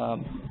can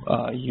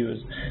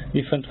use,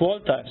 different wall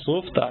types,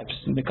 roof types,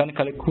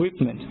 mechanical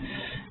equipment.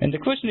 And the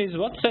question is,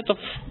 what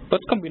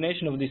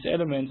combination of these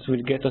elements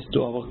will get us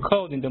to our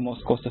code in the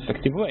most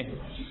cost-effective way?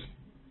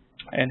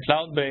 And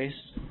cloud-based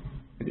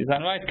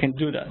design right can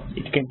do that.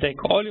 It can take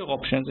all your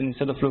options, and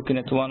instead of looking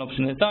at one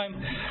option at a time,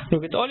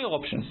 look at all your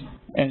options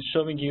and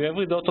showing you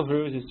every dot of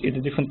yours is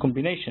a different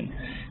combination,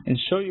 and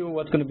show you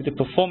what's going to be the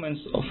performance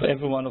of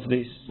every one of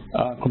these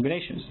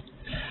combinations.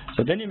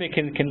 So then you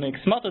can make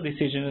smarter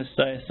decisions.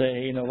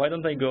 Say, why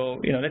don't I go?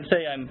 Let's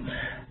say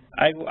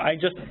I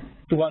just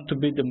want to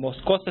be the most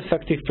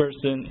cost-effective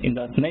person in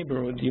that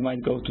neighborhood. You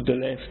might go to the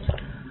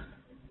left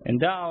and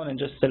down and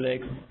just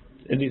select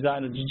a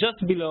design that's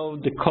just below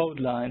the code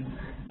line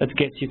that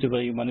gets you to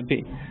where you want to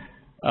be.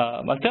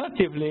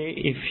 Alternatively,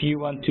 if you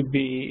want to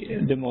be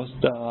the most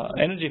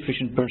energy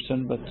efficient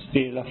person but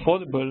still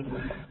affordable,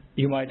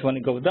 you might want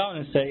to go down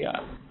and say,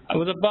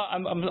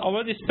 I'm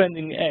already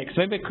spending X,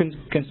 maybe I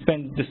can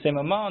spend the same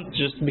amount,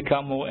 just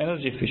become more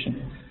energy efficient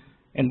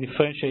and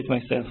differentiate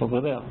myself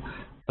over there.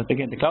 But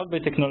again, the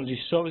cloud-based technology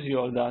shows you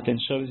all that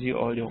and shows you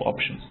all your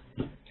options.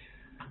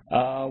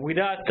 With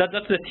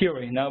that's the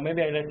theory. Now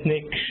maybe I let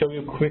Nick show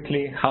you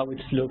quickly how it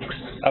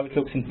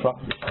looks in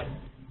practice.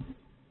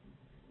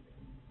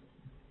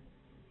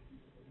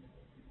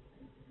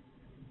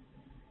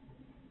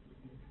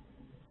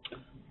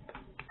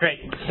 Great,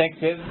 thanks,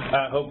 Viv.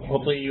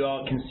 Hopefully you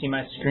all can see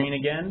my screen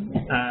again.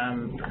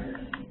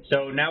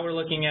 So now we're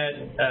looking at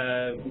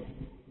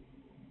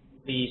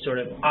the sort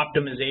of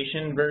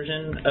optimization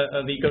version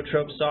of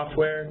Ecotrope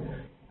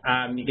software.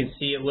 You can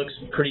see it looks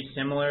pretty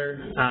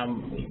similar.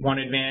 One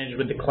advantage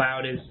with the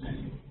cloud is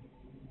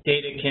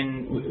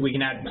we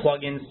can add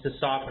plugins to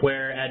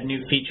software, add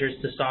new features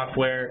to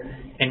software,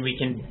 and we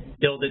can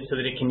build it so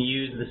that it can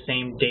use the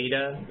same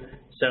data.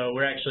 So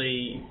we're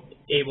actually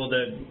able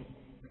to,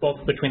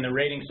 both between the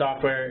rating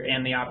software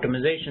and the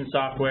optimization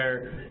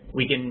software,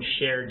 we can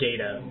share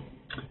data.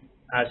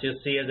 So you'll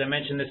see, as I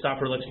mentioned, this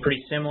software looks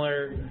pretty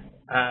similar.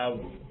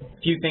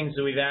 Few things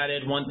that we've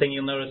added. One thing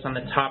you'll notice on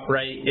the top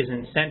right is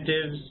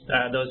incentives.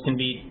 Those can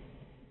be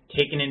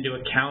taken into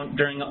account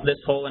during this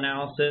whole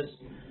analysis,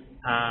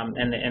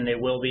 and they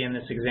will be in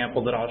this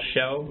example that I'll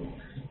show.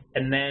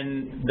 And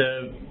then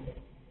the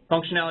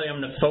functionality I'm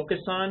going to focus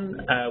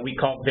on, we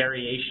call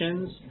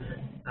variations.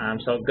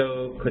 So I'll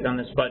go click on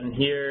this button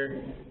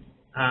here,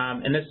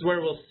 and this is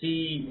where we'll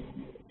see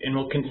and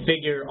we'll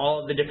configure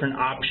all of the different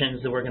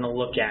options that we're going to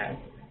look at.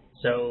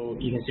 So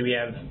you can see we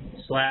have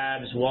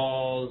slabs,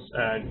 walls,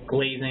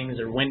 glazings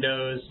or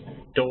windows,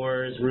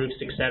 doors, roofs,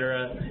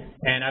 etc.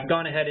 And I've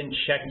gone ahead and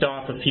checked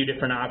off a few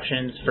different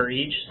options for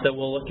each that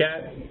we'll look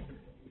at.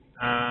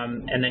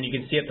 And then you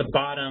can see at the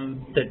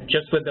bottom that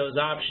just with those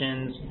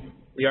options,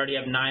 we already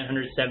have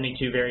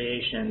 972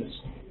 variations.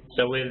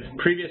 So with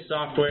previous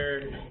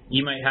software,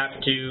 you might have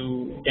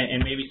to,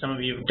 and maybe some of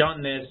you have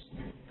done this,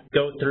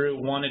 go through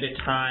one at a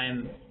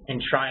time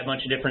and try a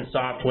bunch of different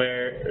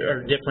software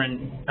or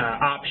different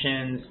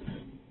options,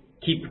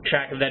 keep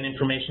track of that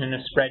information in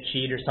a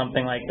spreadsheet or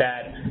something like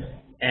that,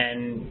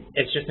 and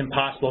it's just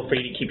impossible for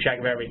you to keep track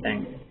of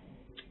everything.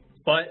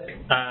 But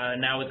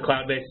now with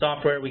cloud-based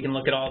software, we can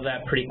look at all of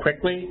that pretty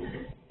quickly,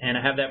 and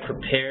I have that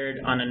prepared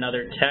on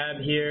another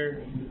tab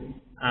here.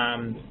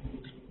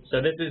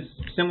 So this is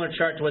a similar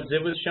chart to what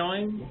Ziv was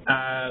showing.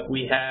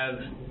 We have,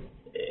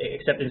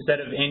 except instead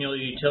of annual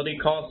utility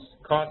costs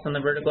on the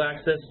vertical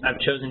axis, I've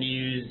chosen to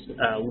use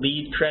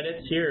LEED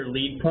credits here, or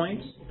LEED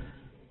points.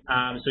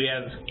 So we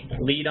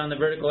have LEED on the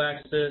vertical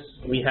axis.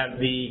 We have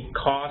the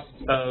cost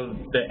of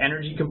the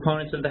energy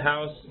components of the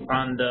house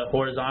on the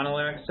horizontal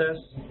axis.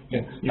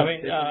 Yeah. I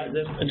mean,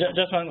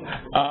 just one.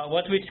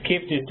 What we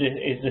skipped is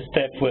the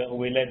step where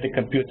we let the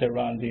computer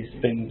run these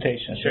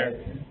permutations. Sure. Right?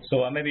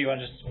 So maybe you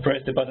want to just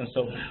press the button.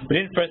 So we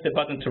didn't press the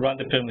button to run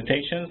the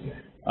permutations.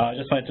 I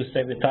just wanted to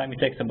save the time. It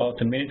takes about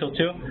a minute or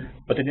two.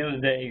 But at the end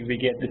of the day, we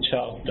get the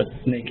chart that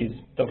Nick is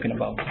talking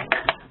about.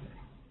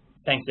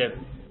 Thanks, Deb.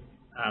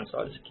 So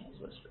I'll just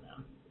cancel this for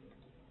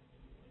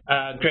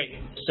now. Great.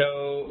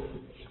 So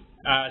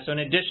in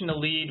addition to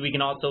LEED, we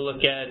can also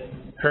look at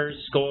HERS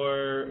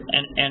score,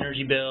 and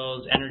energy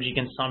bills, energy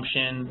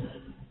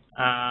consumption.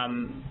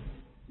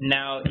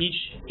 Now,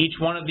 each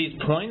one of these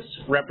points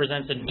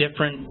represents a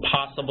different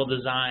possible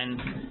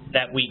design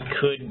that we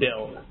could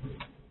build.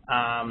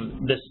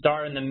 The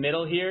star in the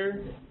middle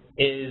here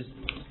is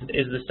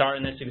the star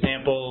in this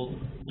example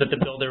that the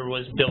builder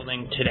was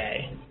building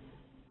today.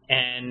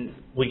 And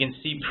we can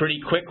see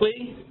pretty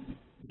quickly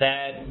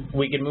that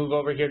we can move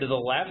over here to the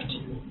left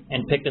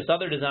and pick this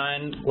other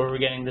design where we're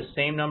getting the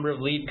same number of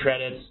LEED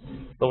credits,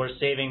 but we're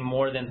saving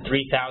more than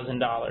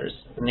 $3,000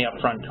 in the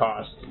upfront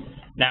cost.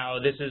 Now,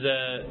 this is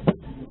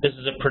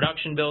a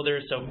production builder,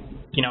 so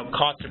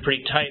costs are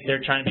pretty tight.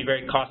 They're trying to be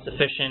very cost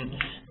efficient.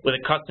 With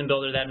a custom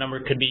builder, that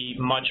number could be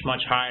much,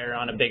 much higher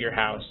on a bigger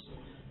house.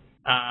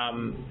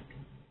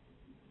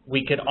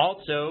 We could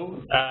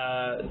also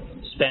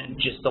spend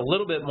just a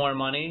little bit more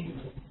money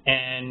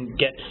and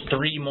get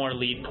 3 more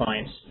LEED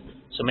points.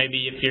 So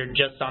maybe if you're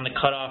just on the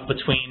cutoff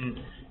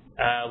between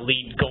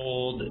LEED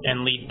Gold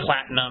and LEED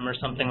Platinum or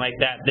something like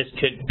that, this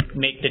could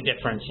make the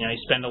difference. You know, you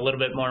spend a little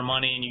bit more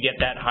money and you get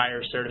that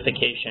higher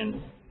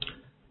certification.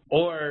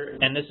 Or,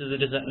 and this is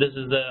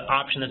the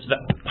option that's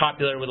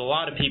popular with a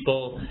lot of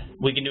people,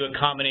 we can do a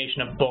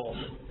combination of both.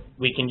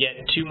 We can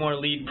get 2 more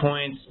LEED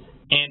points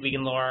and we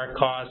can lower our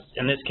costs,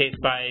 in this case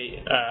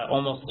by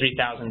almost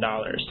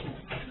 $3,000.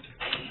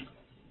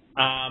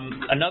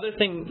 Another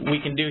thing we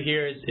can do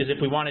here is if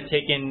we want to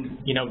take in,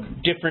 you know,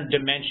 different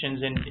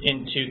dimensions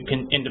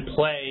into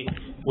play,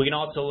 we can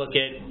also look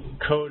at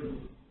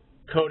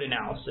code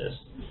analysis.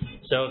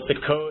 So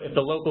if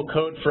the local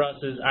code for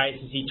us is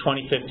ISCC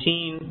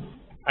 2015,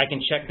 I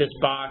can check this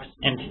box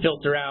and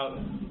filter out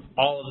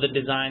all of the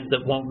designs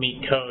that won't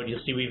meet code.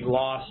 You'll see we've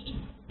lost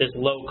this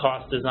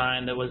low-cost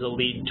design that was a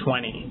LEED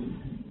 20.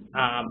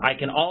 I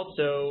can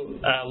also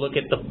look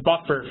at the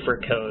buffer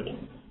for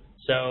code.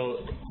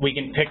 So we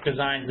can pick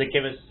designs that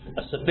give us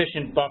a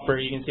sufficient buffer.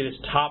 You can see this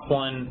top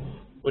one,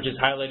 which is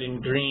highlighted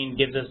in green,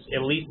 gives us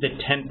at least a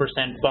 10%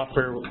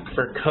 buffer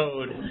for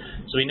code.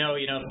 So we know,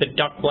 you know, if the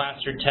duct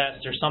blaster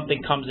test or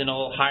something comes in a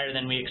little higher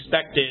than we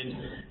expected,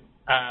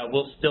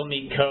 we'll still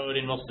meet code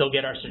and we'll still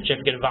get our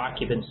certificate of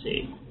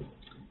occupancy.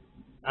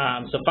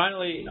 So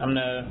finally, I'm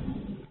gonna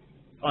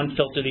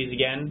unfilter these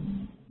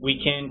again.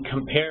 We can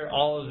compare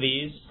all of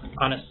these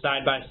on a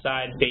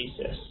side-by-side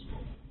basis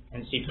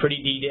and see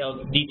pretty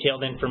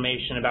detailed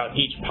information about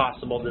each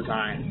possible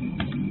design.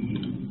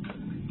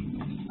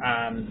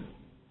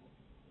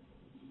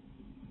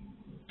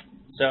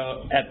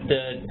 So at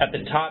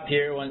the top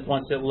here,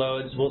 once it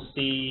loads, we'll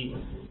see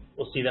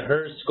the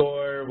HERS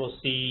score, we'll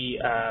see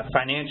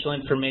financial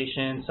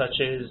information such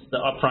as the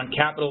upfront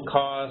capital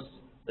costs,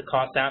 the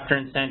cost after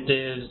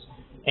incentives,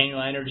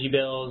 annual energy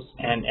bills,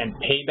 and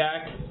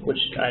payback, which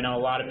I know a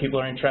lot of people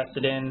are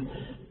interested in.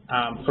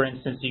 For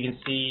instance, you can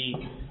see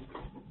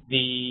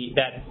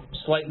that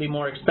slightly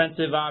more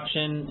expensive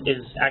option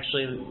is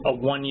actually a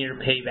 1-year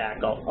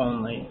payback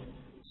only.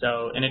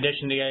 So in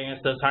addition to getting us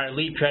those higher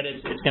LEED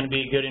credits, it's going to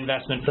be a good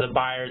investment for the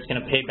buyer. It's going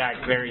to pay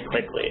back very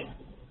quickly.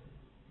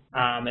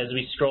 As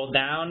we scroll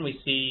down, we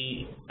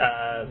see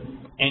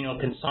annual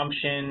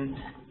consumption.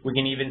 We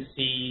can even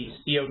see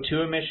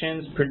CO2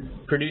 emissions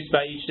produced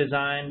by each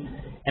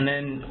design, and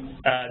then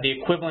the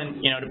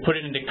equivalent, you know, to put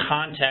it into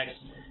context,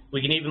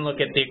 we can even look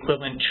at the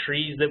equivalent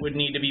trees that would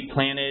need to be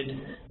planted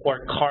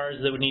or cars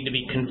that would need to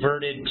be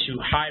converted to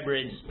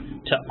hybrids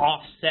to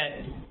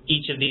offset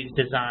each of these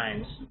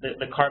designs,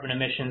 the carbon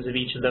emissions of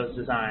each of those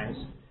designs.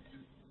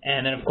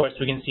 And then, of course,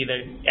 we can see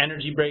the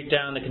energy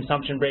breakdown, the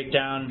consumption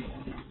breakdown,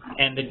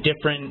 and the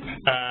different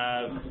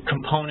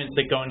components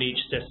that go into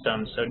each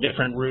system. So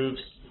different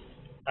roofs,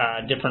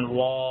 different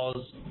walls,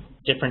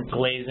 different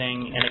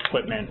glazing, and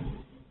equipment.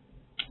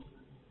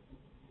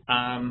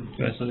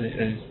 So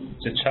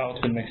the chart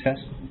will make sense?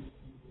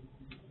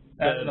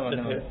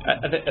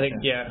 I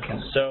think, yeah. Okay.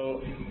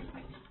 So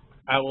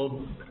I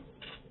will...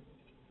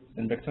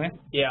 Send back to me?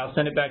 Yeah, I'll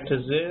send it back to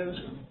Ziv.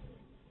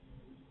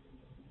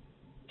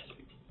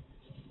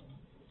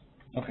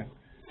 Okay.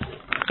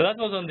 So that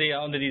was on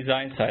the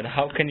design side.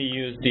 How can you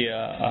use the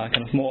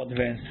kind of more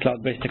advanced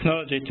cloud-based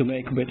technology to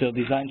make better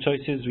design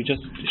choices? We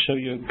just show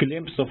you a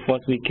glimpse of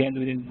what we can.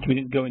 We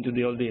didn't go into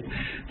all the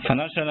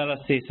financial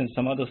analysis and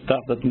some other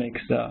stuff that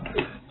makes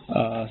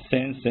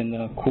sense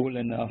and cool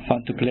and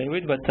fun to play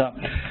with. But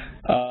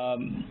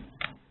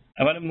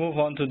I want to move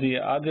on to the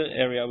other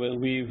area where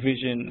we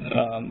vision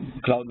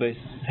cloud-based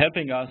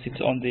helping us. It's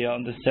on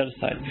the sales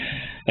side,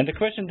 and the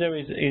question there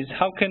is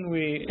how can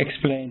we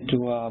explain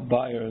to our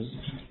buyers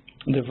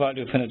the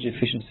value of energy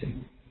efficiency?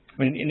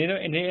 I mean,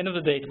 in the end of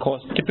the day, it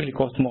typically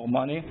costs more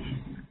money,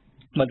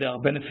 but there are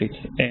benefits,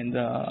 and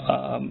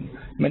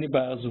many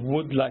buyers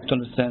would like to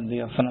understand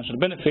the financial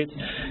benefits,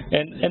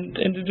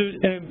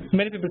 and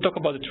many people talk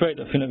about the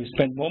trade-off. You know, you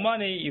spend more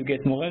money, you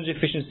get more energy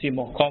efficiency,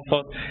 more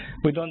comfort.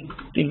 We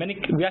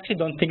actually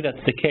don't think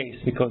that's the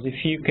case, because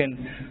if you can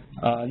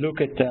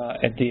look at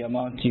the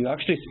amount you're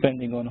actually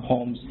spending on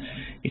homes,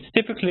 it's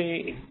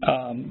typically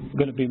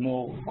going to be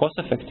more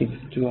cost-effective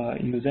to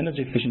use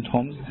energy-efficient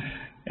homes,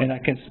 and I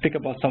can speak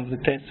about some of the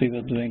tests we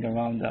were doing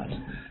around that.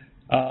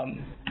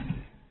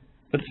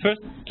 But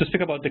first, to speak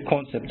about the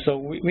concept. So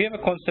we have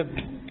a concept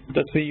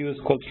that we use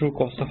called true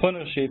cost of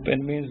ownership,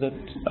 and means that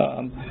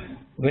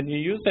when you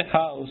use the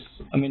house,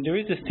 I mean, there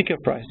is a sticker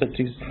price that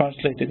is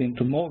translated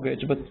into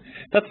mortgage, but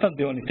that's not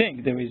the only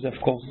thing. There is, of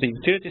course, the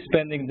utility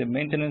spending, the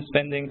maintenance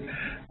spending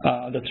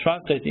that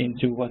translate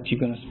into what you're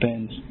going to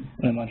spend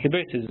on a monthly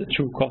basis, the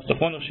true cost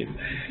of ownership.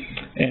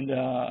 And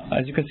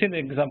as you can see in the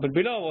example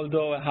below,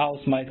 although a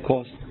house might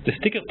cost, the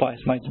sticker price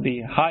might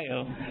be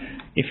higher,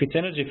 if it's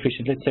energy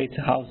efficient, let's say it's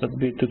a house that's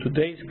built to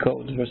today's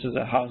code versus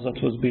a house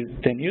that was built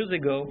 10 years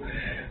ago,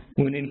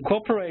 when you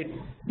incorporate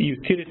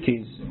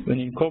utilities, when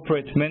you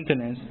incorporate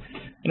maintenance,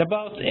 in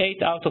about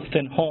 8 out of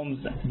 10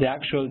 homes,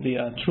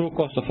 the true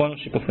cost of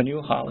ownership of a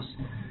new house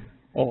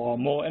or a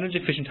more energy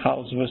efficient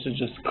house versus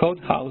just code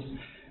house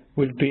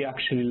will be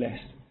actually less.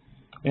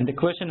 And the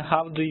question,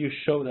 how do you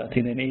show that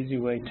in an easy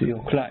way to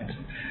your clients?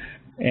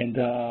 And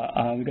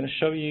we're going to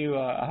show you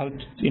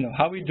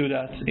how we do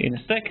that in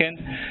a second.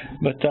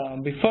 But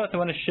before that, I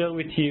want to share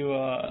with you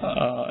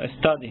a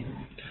study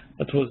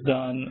that was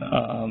done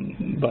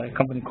by a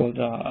company called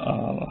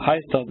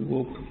High Start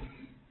Group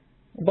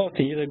about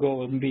a year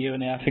ago, or maybe a year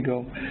and a half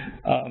ago.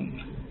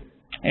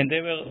 And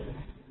they were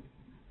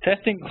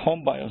testing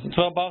home buyers that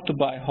were about to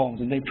buy homes,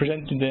 and they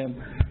presented to them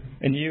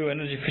a new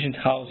energy efficient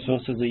house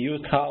versus a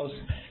used house,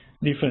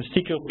 different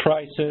sticker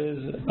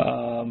prices,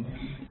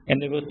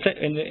 and they were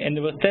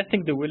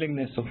testing the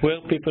willingness of where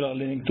people are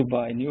leaning to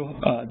buy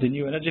the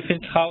new energy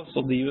efficient house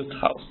or the used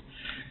house.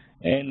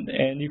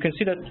 And you can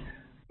see that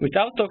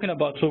without talking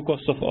about true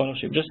cost of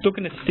ownership, just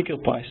looking at sticker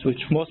price, which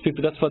most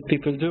people, that's what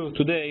people do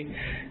today,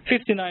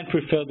 59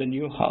 prefer the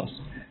new house.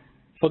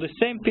 For the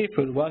same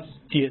people, once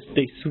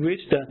they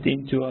switch that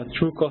into a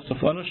true cost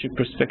of ownership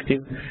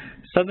perspective,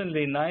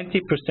 suddenly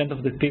 90%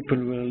 of the people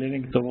were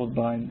leaning toward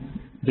buying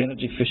the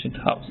energy efficient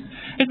house.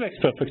 It makes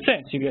perfect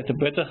sense. You get a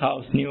better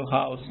house, new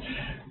house,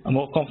 a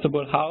more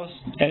comfortable house,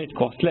 and it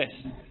costs less.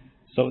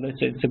 So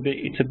it's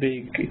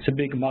a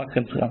big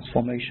market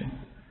transformation.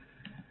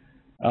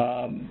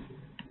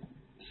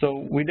 So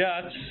with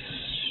that,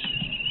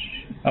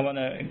 I want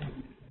to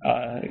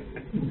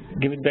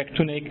give it back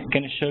to Nick.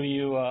 Can I show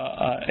you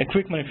a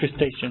quick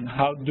manifestation?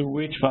 How do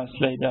we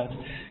translate that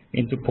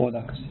into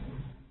products?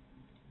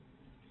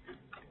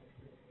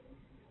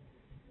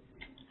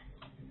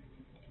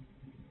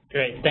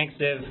 Great, thanks,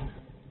 Ziv.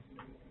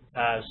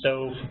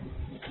 So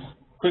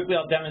quickly,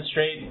 I'll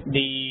demonstrate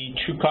the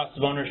True Cost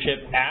of Ownership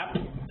app.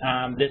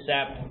 This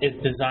app is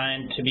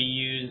designed to be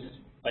used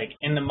like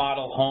in the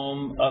model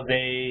home of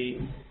a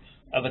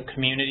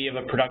community, of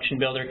a production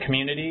builder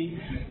community,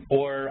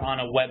 or on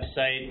a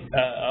website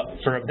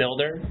for a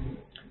builder.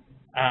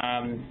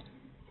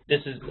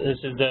 This is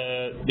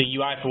the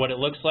UI for what it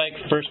looks like.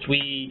 First,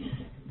 we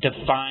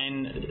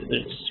define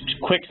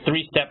a quick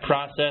 3-step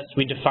process.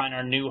 We define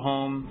our new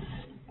home.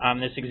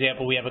 This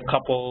example, we have a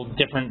couple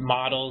different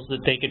models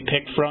that they could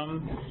pick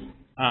from.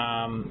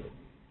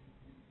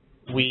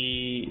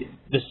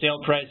 The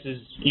sale price is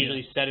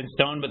usually set in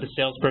stone, but the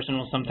salesperson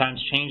will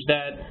sometimes change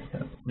that.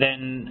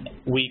 Then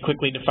we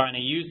quickly define a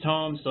used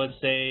home. So let's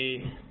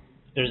say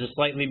there's a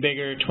slightly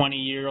bigger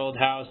 20-year-old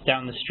house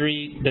down the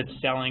street that's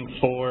selling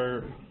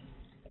for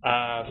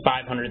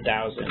 $500,000.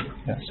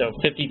 Yeah. So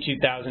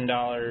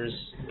 $52,000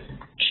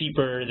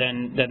 cheaper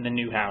than the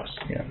new house.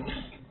 Yeah.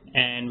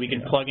 And we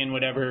can plug in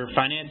whatever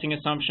financing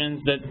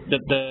assumptions that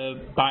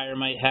the buyer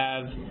might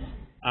have.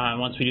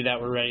 Once we do that,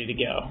 we're ready to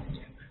go.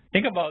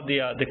 Think about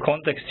the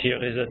context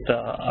here is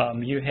that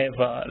you have,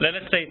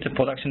 let's say it's a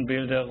production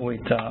builder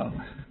with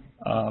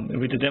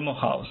a demo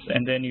house,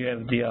 and then you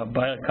have the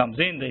buyer comes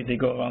in, they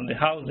go around the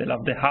house, they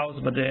love the house,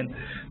 but then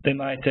they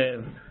might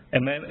have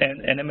an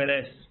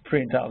MLS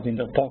printout in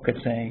their pocket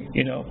saying,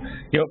 you know,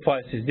 your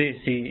price is this,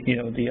 you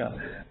know,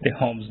 the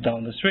homes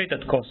down the street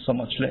that cost so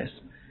much less.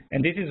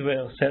 And this is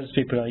where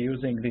salespeople are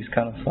using this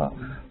kind of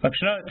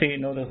functionality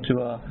in order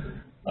to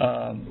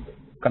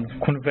kind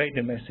of convey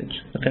the message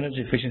that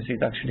energy efficiency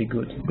is actually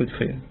good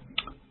for you.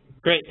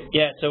 Great.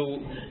 Yeah, so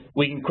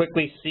we can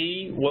quickly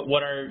see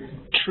what our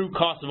true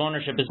cost of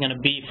ownership is going to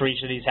be for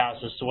each of these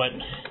houses. So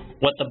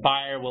what the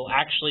buyer will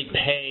actually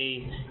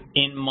pay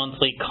in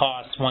monthly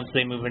costs once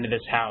they move into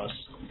this house.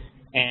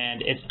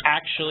 And it's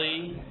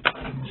actually,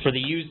 for the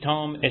used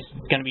home, it's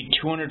going to be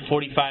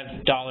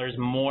 $245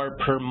 more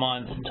per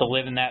month to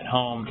live in that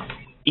home,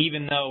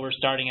 even though we're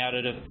starting out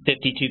at a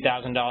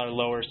 $52,000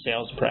 lower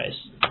sales price.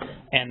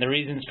 And the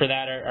reasons for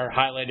that are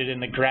highlighted in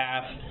the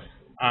graph.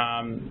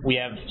 We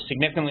have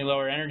significantly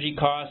lower energy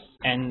costs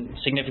and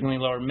significantly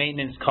lower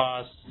maintenance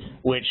costs,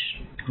 which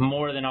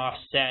more than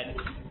offset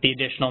the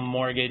additional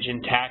mortgage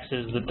and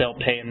taxes that they'll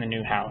pay in the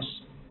new house.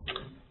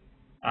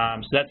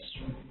 So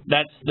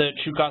that's the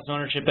True Cost of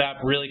Ownership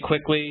app really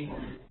quickly.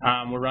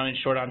 We're running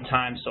short on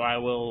time, so I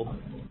will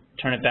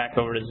turn it back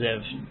over to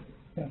Ziv.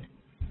 Yeah.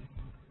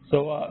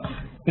 So I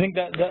think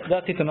that's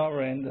it on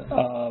our end.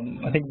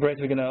 I think, Brett,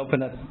 we're going to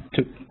open up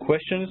to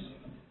questions.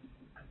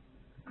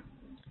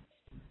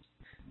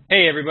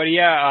 Hey, everybody.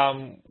 Yeah,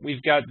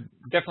 we've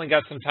definitely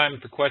got some time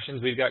for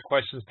questions. We've got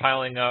questions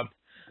piling up.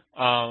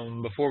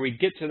 Before we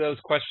get to those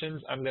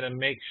questions, I'm going to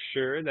make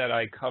sure that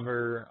I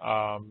cover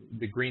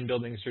the green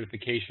building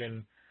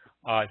certification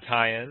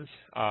tie-ins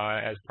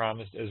as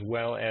promised, as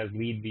well as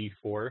LEED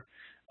V4.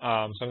 So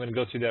I'm going to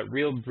go through that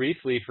real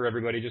briefly for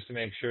everybody, just to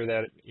make sure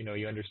that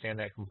you understand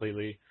that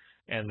completely,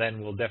 and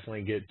then we'll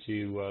definitely get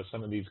to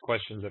some of these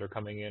questions that are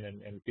coming in,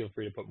 and feel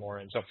free to put more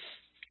in. So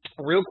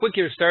real quick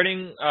here,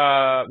 starting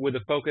with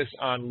a focus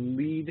on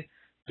LEED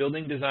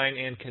building design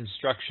and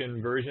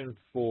construction version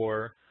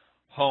 4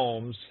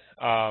 homes.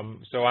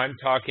 So I'm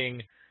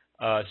talking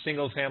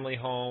single-family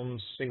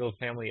homes,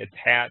 single-family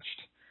attached,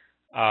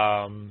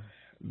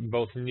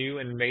 both new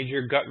and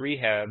major gut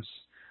rehabs,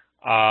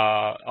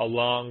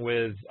 along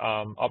with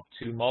up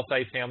to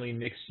multifamily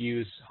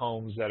mixed-use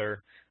homes that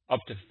are up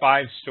to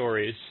 5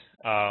 stories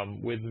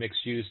with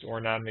mixed use or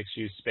non-mixed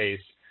use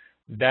space.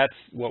 That's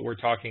what we're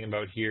talking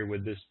about here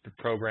with this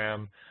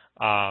program,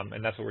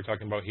 and that's what we're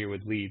talking about here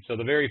with LEED. So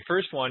the very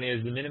first one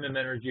is the minimum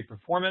energy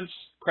performance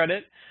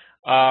credit,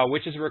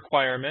 which is a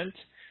requirement.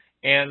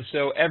 And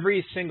so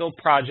every single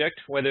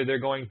project, whether they're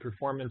going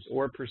performance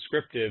or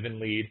prescriptive in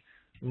LEED,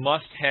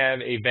 must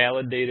have a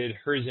validated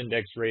HERS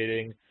index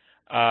rating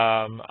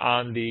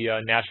on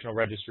the National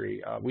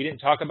Registry. We didn't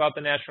talk about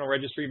the National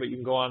Registry, but you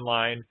can go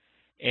online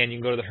and you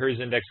can go to the HERS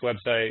index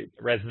website,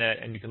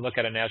 ResNet, and you can look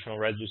at a National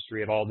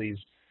Registry of all these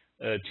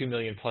 2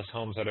 million plus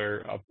homes that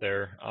are up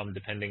there,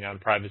 depending on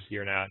privacy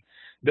or not.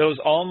 Those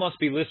all must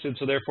be listed,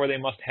 so therefore they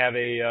must have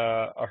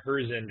a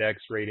HERS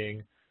index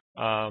rating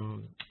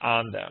on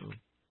them.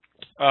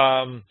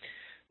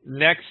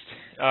 Next,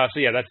 so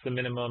yeah, that's the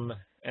minimum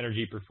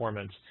energy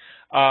performance.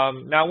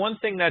 Now, one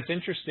thing that's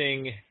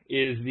interesting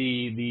is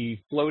the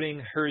floating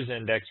HERS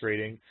index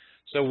rating.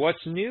 So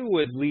what's new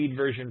with LEED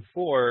version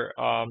 4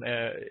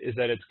 is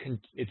that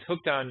it's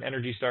hooked on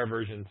Energy Star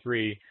version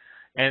 3.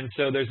 And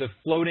so there's a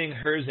floating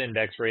HERS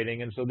index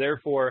rating. And so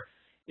therefore,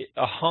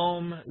 a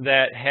home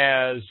that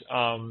has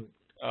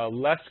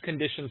less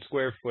conditioned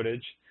square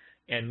footage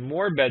and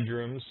more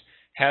bedrooms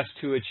has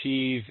to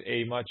achieve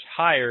a much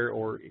higher,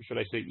 or should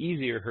I say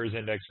easier, HERS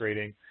index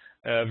rating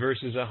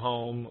versus a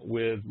home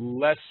with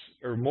less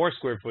or more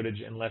square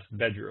footage and less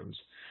bedrooms.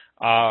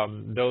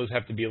 Those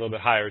have to be a little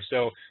bit higher.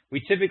 So we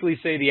typically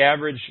say the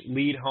average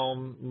LEED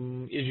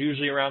home is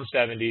usually around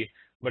 70,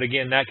 but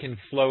again, that can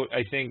float,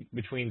 I think,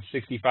 between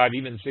 65,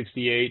 even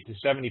 68 to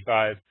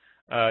 75,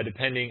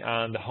 depending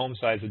on the home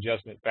size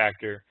adjustment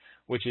factor,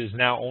 which is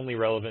now only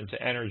relevant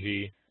to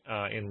energy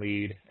in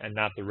LEED and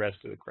not the rest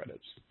of the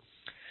credits.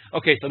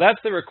 Okay, so that's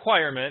the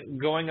requirement.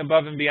 Going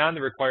above and beyond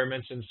the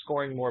requirements and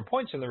scoring more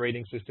points in the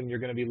rating system, you're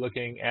going to be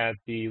looking at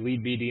the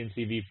LEED B, and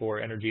C,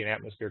 V4 Energy and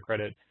Atmosphere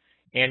Credit,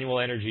 annual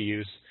energy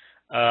use,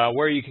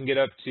 where you can get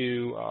up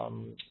to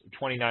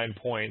 29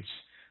 points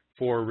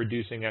for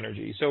reducing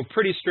energy. So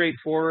pretty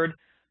straightforward.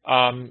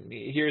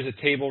 Here's a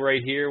table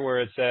right here where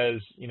it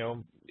says, you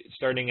know,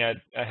 starting at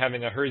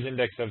having a HERS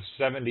index of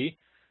 70,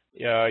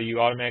 you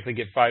automatically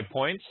get 5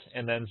 points,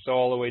 and then so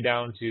all the way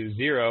down to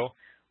 0,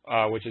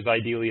 which is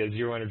ideally a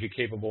zero energy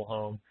capable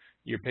home,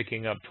 you're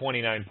picking up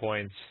 29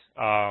 points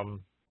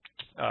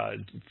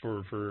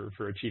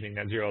for achieving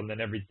that 0, and then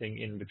everything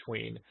in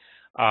between.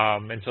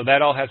 And so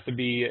that all has to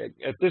be,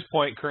 at this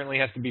point, currently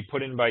has to be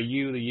put in by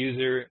you, the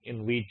user, in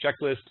the LEED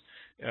checklist.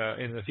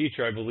 In the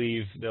future, I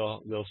believe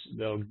they'll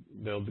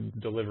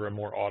deliver a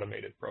more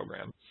automated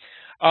program.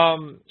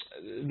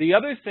 The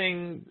other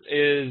thing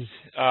is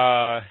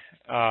the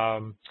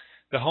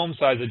home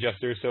size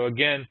adjuster. So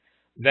again,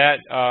 that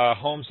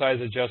home size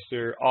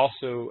adjuster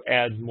also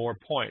adds more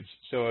points.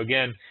 So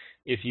again,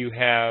 if you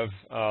have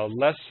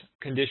less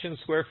conditioned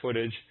square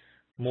footage,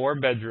 more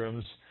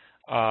bedrooms,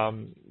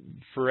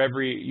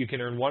 you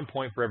can earn 1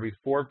 point for every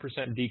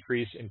 4%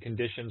 decrease in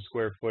conditioned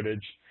square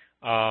footage.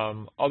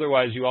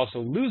 Otherwise, you also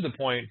lose a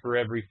point for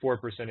every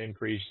 4%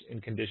 increase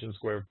in conditioned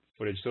square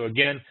footage. So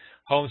again,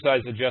 home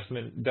size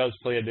adjustment does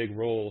play a big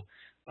role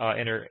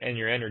in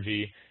your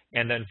energy.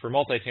 And then for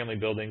multifamily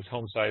buildings,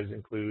 home size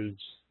includes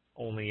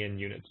only in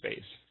unit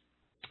space.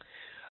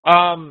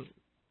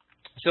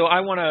 So I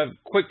want to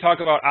quick talk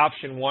about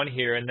option 1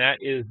 here, and that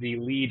is the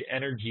LEED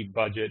energy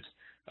budget.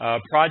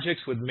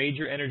 Projects with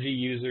major energy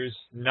users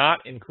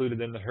not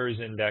included in the HERS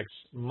index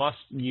must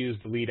use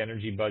the LEED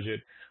energy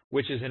budget,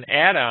 which is an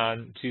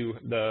add-on to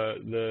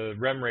the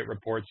REM rate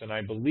reports. And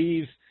I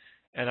believe,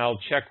 and I'll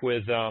check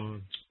with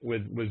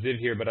Ziv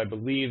here, but I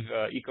believe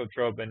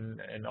Ecotrop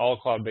and all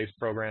cloud-based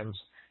programs,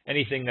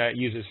 anything that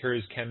uses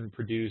HERS can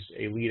produce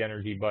a LEED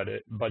energy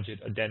budget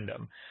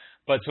addendum.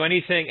 But so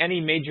any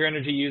major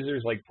energy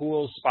users like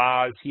pools,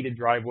 spas, heated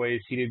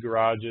driveways, heated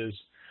garages,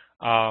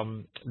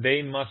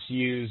 they must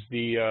use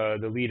the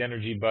LEED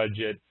energy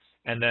budget,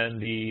 and then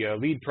the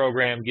LEED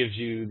program gives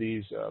you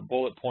these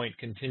bullet point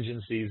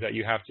contingencies that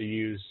you have to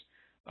use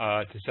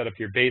to set up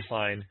your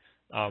baseline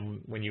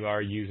when you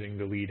are using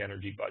the LEED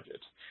energy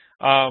budget.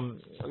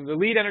 The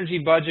LEED energy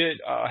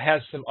budget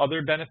has some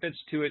other benefits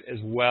to it as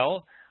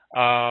well.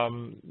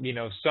 You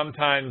know,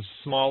 sometimes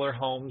smaller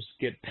homes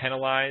get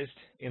penalized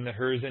in the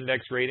HERS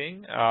index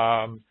rating,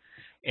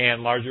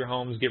 and larger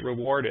homes get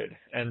rewarded.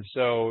 And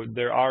so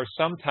there are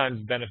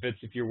sometimes benefits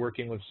if you're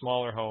working with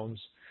smaller homes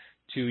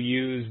to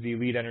use the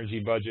LEED energy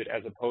budget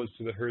as opposed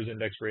to the HERS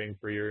index rating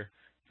for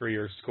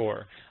your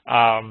score.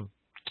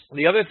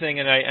 The other thing,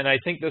 and I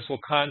think this will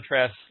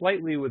contrast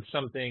slightly with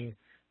something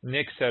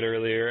Nick said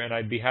earlier, and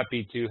I'd be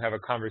happy to have a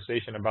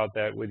conversation about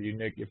that with you,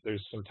 Nick, if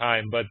there's some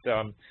time. But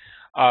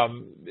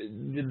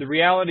the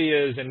reality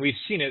is, and we've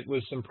seen it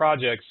with some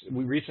projects,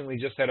 we recently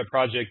just had a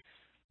project,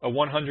 a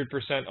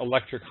 100%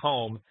 electric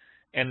home,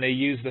 and they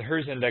used the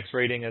HERS index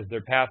rating as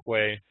their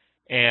pathway,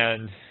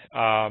 and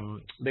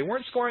they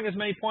weren't scoring as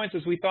many points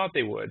as we thought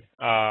they would.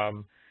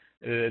 And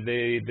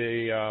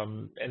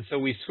so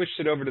we switched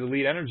it over to the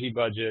LEED energy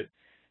budget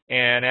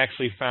and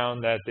actually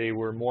found that they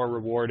were more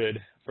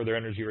rewarded for their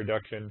energy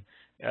reduction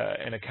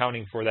and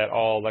accounting for that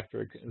all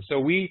electric. And so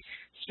we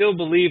still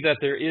believe that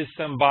there is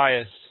some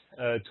bias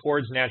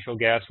towards natural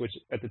gas, which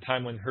at the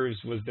time when HERS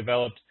was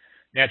developed,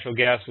 natural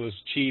gas was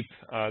cheap,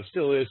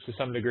 still is to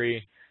some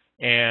degree,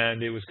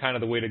 and it was kind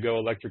of the way to go.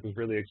 Electric was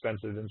really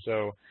expensive, and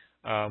so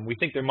we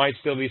think there might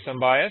still be some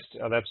bias.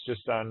 That's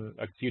just on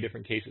a few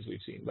different cases we've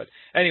seen. But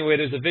anyway,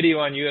 there's a video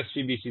on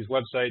USGBC's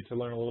website to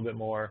learn a little bit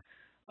more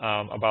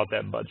about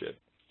that budget.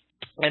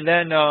 And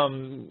then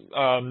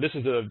this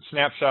is a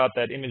snapshot,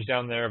 that image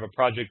down there of a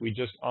project we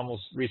just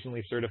almost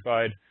recently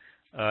certified,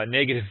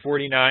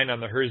 -49 on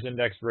the HERS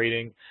index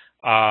rating.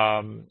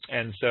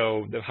 And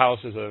so the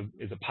house is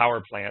a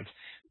power plant.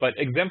 But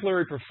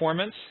exemplary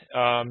performance,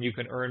 you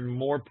can earn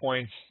more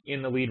points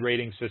in the LEED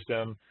rating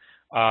system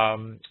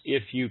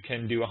if you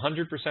can do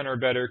 100% or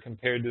better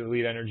compared to the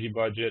LEED energy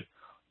budget,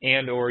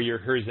 and or your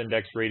HERS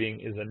index rating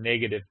is a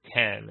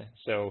 -10.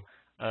 So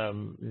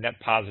net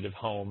positive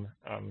home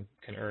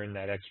can earn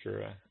that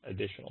extra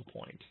additional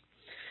point.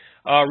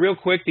 Real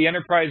quick, the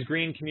Enterprise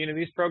Green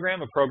Communities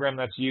Program, a program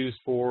that's used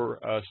for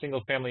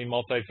single-family,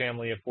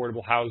 multifamily,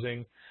 affordable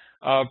housing.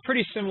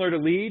 Pretty similar to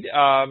LEED,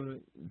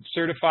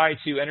 certified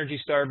to Energy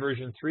Star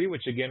version 3,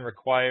 which again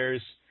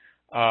requires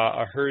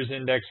a HERS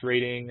index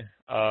rating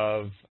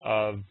of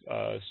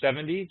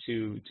 70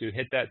 to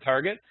hit that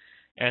target.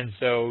 And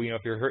so,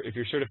 if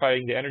you're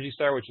certifying to Energy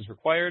Star, which is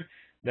required,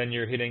 then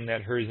you're hitting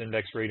that HERS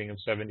index rating of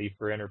 70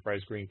 for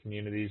Enterprise Green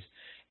Communities.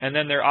 And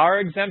then there are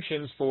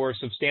exemptions for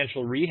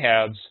substantial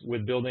rehabs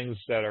with buildings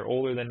that are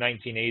older than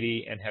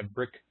 1980 and have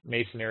brick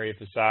mason area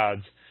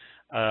facades.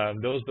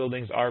 Those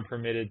buildings are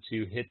permitted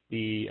to hit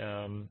the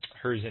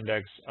HERS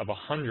index of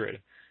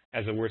 100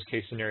 as a worst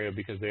case scenario,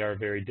 because they are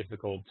very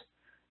difficult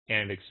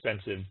and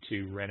expensive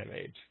to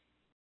renovate.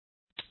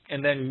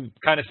 And then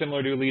kind of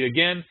similar to LEED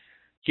again,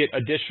 get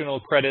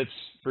additional credits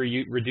for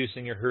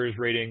reducing your HERS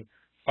rating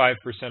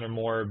 5% or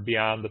more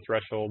beyond the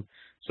threshold.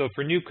 So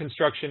for new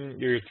construction,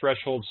 your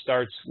threshold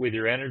starts with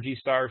your Energy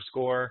Star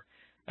score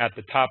at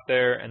the top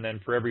there, and then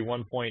for every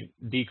 1 point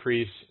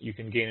decrease, you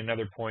can gain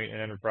another point in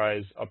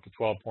Enterprise up to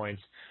 12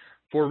 points.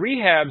 For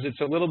rehabs,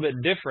 it's a little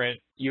bit different.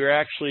 You're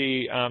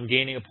actually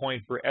gaining a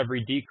point for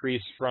every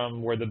decrease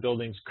from where the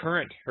building's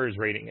current HERS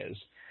rating is.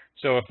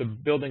 So if the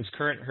building's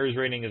current HERS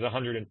rating is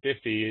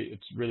 150,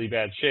 it's really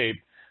bad shape,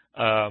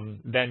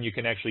 then you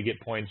can actually get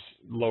points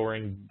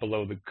lowering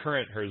below the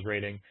current HERS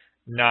rating,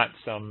 not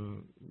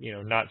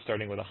not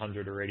starting with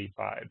 100 or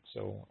 85.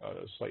 So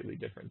slightly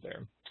different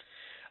there.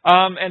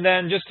 And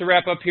then just to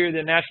wrap up here,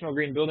 the National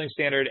Green Building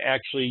Standard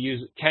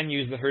actually can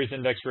use the HERS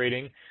index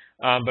rating,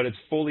 but it's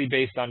fully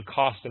based on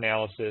cost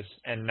analysis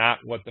and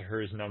not what the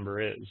HERS number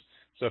is.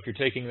 So if you're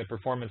taking the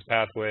performance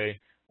pathway,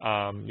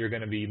 you're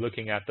going to be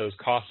looking at those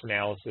cost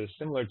analysis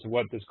similar to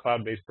what this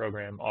cloud-based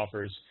program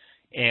offers,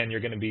 and you're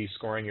going to be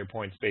scoring your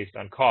points based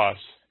on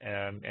costs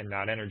and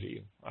not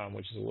energy,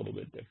 which is a little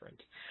bit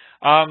different.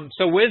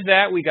 So with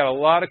that, we got a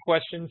lot of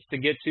questions to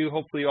get to.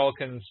 Hopefully you all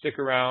can stick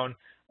around.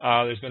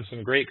 There's been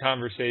some great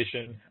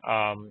conversation,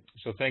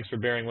 so thanks for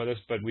bearing with us,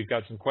 but we've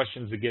got some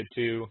questions to get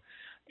to,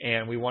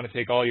 and we want to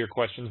take all your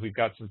questions. We've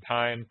got some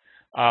time.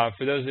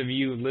 For those of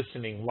you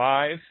listening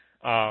live,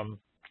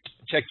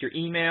 check your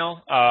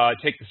email,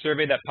 take the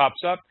survey that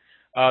pops up.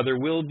 There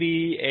will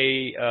be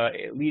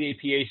a LEED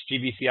APH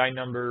GBCI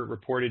number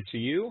reported to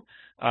you,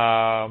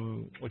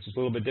 which is a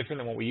little bit different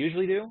than what we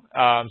usually do.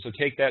 So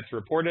take that to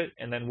report it,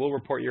 and then we'll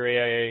report your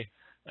AIA.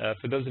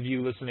 For those of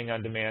you listening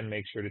on demand,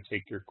 make sure to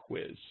take your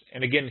quiz.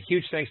 And again,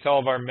 huge thanks to all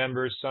of our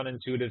members: Sun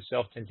Intuitive,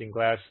 Self-Tinting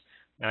Glass,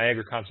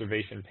 Niagara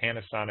Conservation,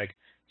 Panasonic,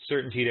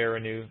 Certainty to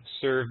Renew,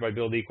 served by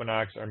Build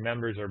Equinox, our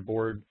members, our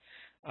board.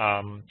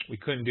 We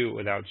couldn't do it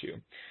without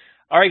you.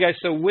 All right, guys,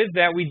 so with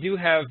that, we do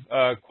have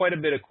quite a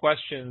bit of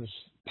questions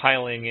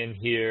piling in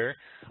here.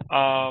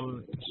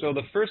 So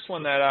the first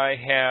one that I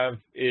have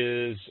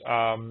is,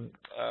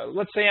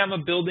 let's say I'm a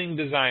building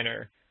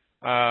designer.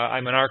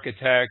 I'm an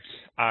architect,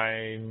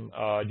 I'm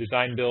a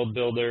design build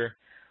builder.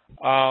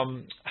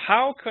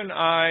 How can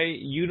I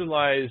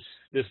utilize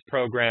this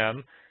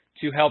program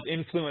to help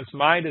influence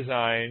my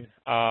design,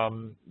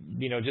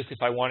 just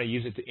if I want to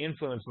use it to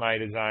influence my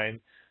design,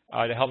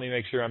 to help me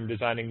make sure I'm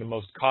designing the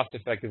most cost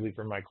effectively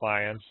for my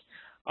clients,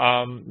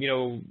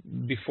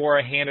 before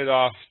I hand it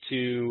off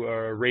to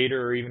a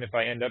rater, or even if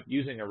I end up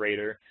using a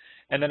rater.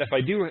 And then if I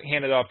do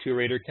hand it off to a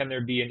rater, can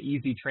there be an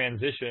easy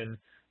transition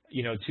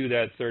to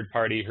that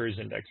third-party HERS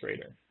index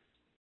rater?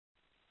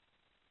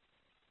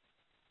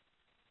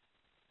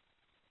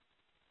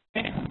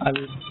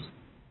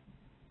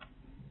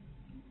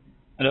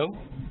 Hello?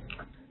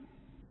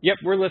 Yep,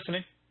 we're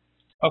listening.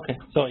 Okay,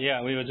 so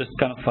yeah, we were just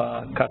kind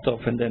of cut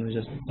off and then we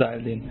just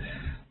dialed in.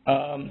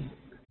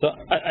 So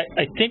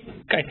I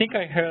think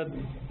I heard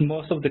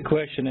most of the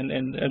question, and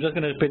I'm just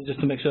going to repeat just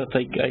to make sure that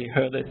I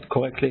heard it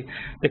correctly.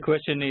 The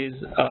question is,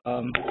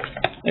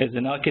 as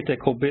an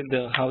architect or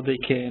builder, how they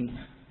can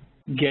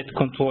get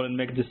control and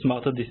make the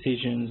smarter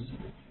decisions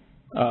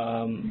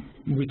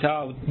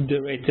without the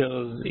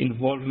rater's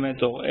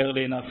involvement, or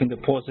early enough in the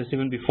process,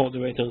 even before the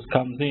rater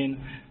comes in,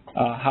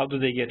 how do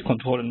they get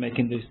control in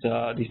making these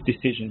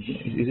decisions?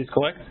 Is this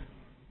correct?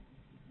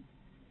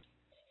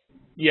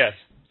 Yes.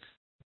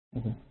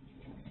 Okay.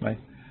 Right.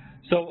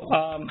 So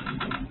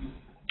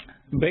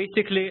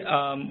basically, there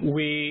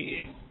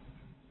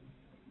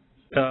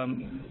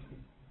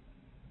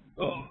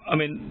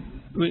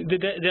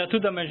are two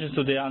dimensions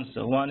to the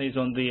answer. One is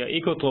on the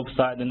Ecotrop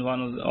side, and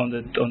one on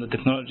the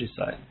technology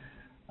side.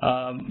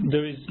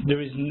 There is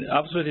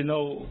absolutely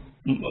no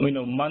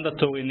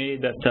mandatory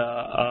need that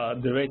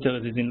the rater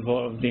is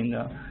involved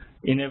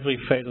in every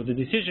phase of the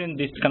decision.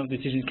 This kind of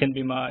decision can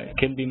be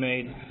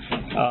made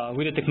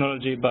with the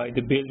technology by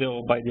the builder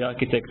or by the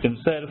architect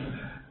themselves.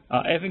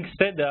 Having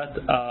said that,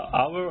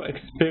 our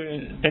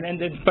experience, and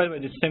by the way,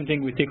 the same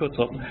thing with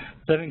Ecotrop.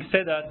 So having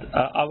said that,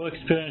 our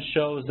experience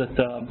shows that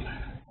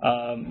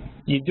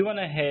you do want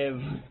to have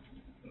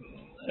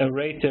a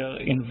rater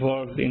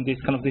involved in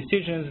these kind of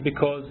decisions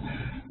because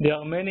there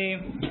are many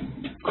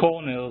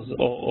corners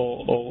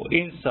or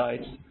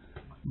insights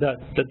that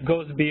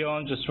goes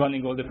beyond just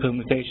running all the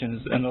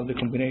permutations and all the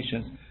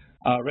combinations.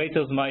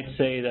 Raters might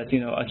say that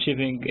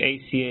achieving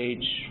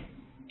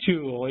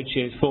ACH2 or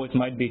ACH4 it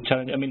might be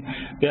challenging. I mean,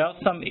 there are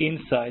some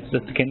insights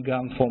that can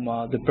come from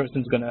the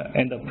person's going to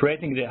end up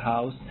rating their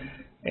house,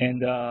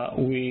 and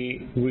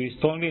we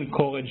strongly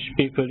encourage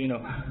people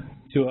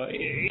to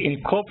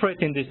incorporate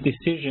in this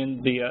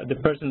decision the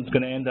person is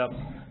going to end up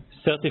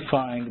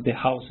certifying the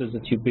houses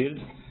that you build,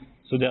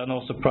 so there are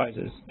no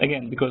surprises.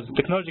 Again, because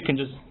technology can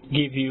just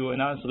give you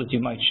an answer that you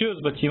might choose,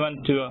 but you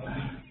want to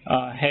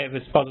have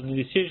as part of the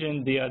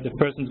decision the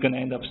person's going to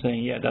end up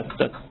saying, yeah,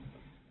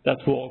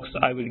 that works.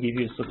 I will give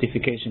you a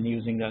certification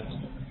using that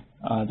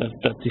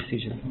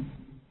decision.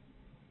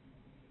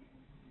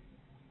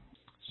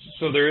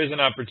 So there is an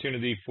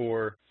opportunity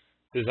for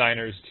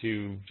designers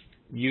to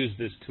use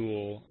this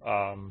tool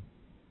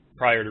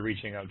prior to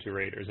reaching out to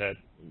raters.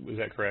 Was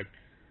that correct?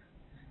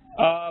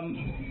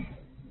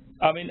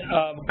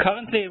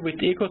 Currently with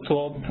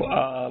Ecotrop,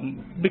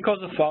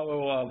 because of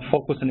our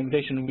focus on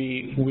innovation,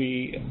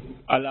 we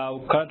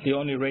allow currently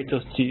only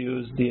raters to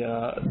use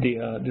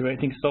the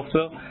rating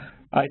software.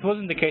 It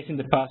wasn't the case in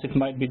the past. It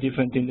might be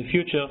different in the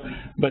future.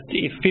 But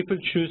if people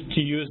choose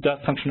to use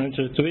that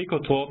functionality to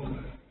Ecotrop,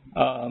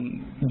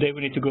 they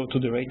will need to go to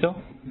the rater.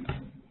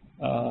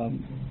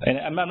 And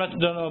I don't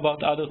know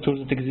about other tools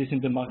that exist in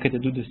the market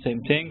that do the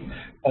same thing.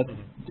 But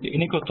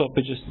in Ecotrop,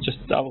 it's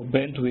just our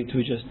bandwidth.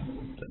 We just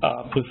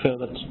prefer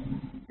that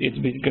it's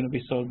going to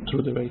be sold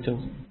through the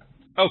raters.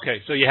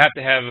 Okay, so you have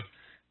to have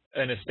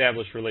an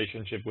established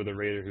relationship with a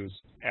rater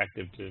who's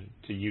active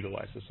to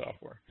utilize the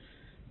software.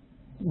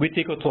 With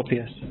Ecotrop,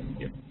 yes.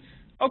 Yeah.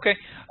 Okay.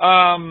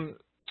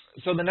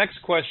 So the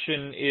next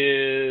question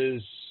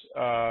is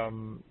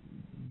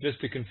just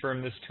to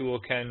confirm this tool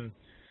can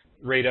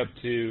rate up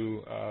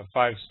to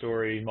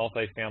 5-story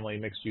multifamily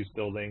mixed-use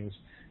buildings.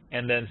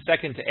 And then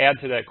second, to add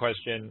to that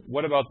question,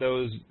 what about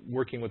those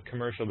working with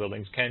commercial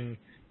buildings? Can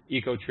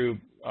EcoTroop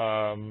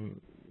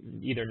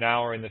either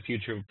now or in the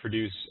future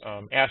produce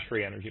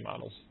ash-free energy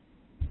models?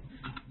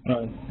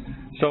 Right.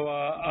 So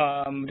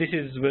this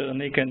is where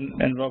Nick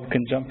and Rob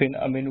can jump in.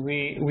 I mean,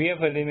 we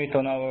have a limit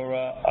on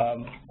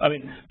our.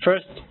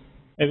 First,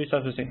 maybe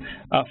start to say.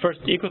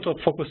 First,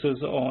 Ecotrop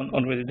focuses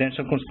on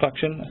residential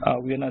construction.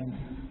 We are not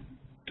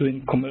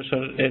doing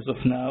commercial as of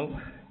now.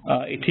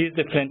 It is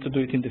the plan to do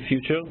it in the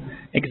future.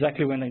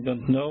 Exactly when, I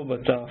don't know,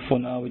 but for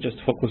now we just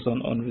focus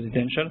on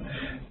residential.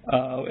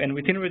 And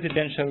within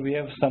residential, we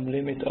have some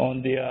limit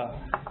on the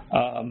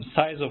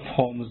size of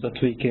homes that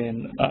we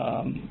can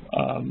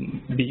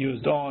be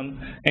used on.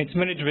 And it's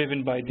mainly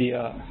driven by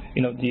the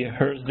the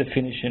HERS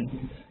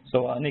definition.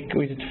 So Nick,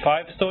 is it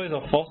 5 stories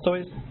or 4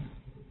 stories?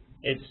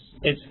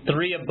 It's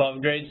 3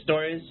 above grade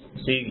stories.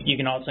 So you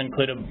can also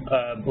include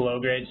a below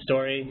grade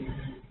story.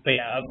 But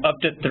yeah, up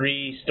to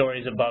 3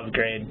 stories above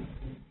grade.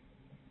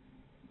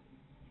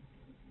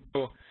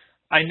 So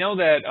I know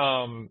that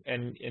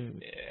and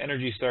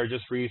Energy Star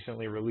just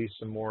recently released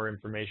some more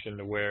information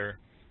to where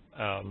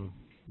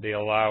they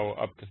allow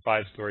up to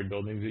 5-story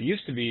buildings. It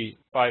used to be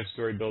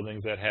 5-story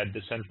buildings that had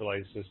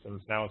decentralized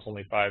systems. Now it's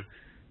only 5.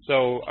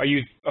 So are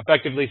you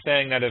effectively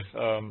saying that if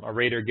a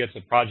rater gets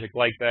a project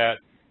like that,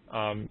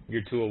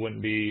 your tool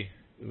wouldn't be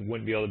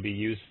able to be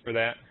used for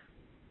that?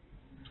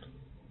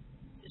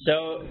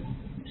 So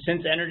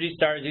since Energy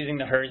Star is using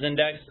the HERS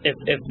index,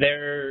 if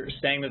they're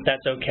saying that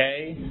that's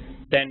okay,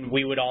 then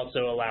we would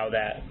also allow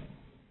that.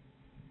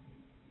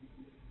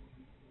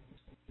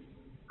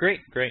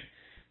 Great.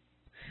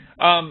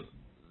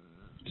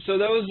 So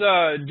those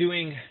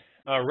doing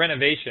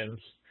renovations,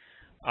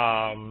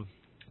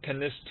 can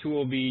this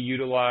tool be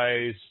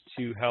utilized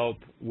to help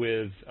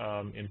with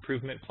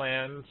improvement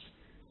plans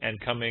and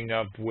coming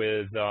up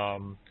with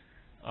the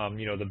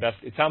best?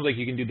 It sounds like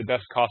you can do the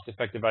best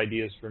cost-effective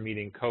ideas for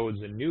meeting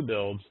codes and new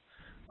builds,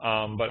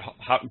 but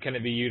how can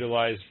it be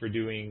utilized for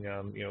doing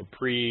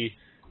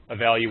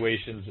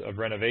pre-evaluations of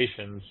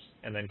renovations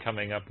and then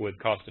coming up with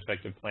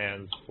cost-effective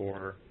plans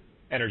for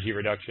energy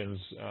reductions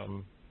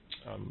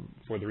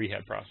for the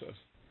rehab process?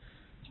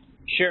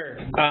 Sure.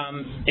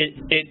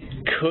 It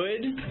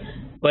could,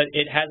 but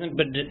it hasn't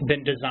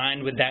been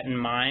designed with that in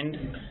mind.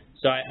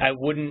 So I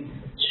wouldn't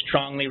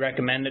strongly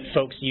recommend that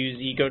folks use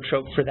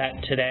Ecotrope for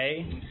that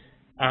today.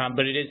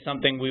 But it is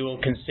something we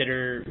will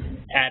consider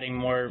adding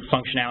more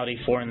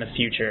functionality for in the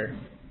future.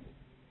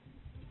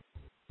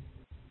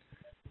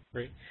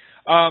 Great.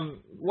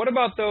 What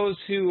about those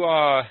who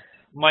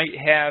might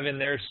have in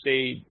their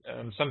state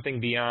something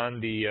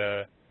beyond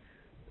the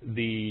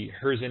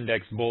HERS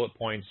index bullet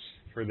points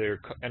for their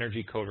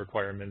energy code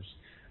requirements?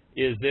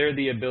 Is there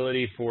the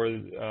ability for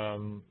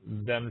them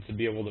to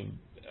be able to,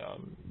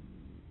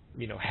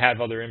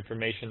 have other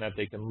information that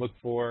they can look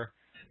for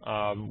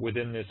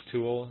within this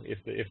tool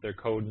if their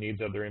code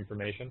needs other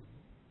information?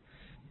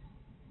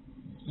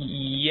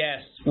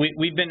 Yes,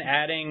 we've been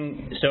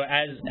adding, so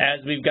as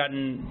we've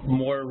gotten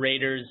more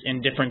raters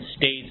in different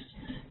states,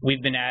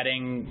 we've been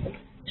adding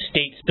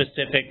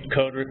state-specific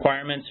code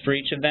requirements for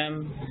each of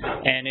them.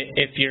 And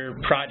if your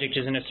project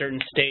is in a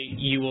certain state,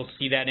 you will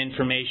see that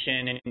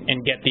information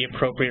and get the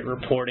appropriate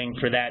reporting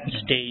for that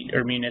state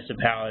or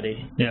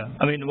municipality. Yeah,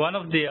 I mean, one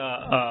of the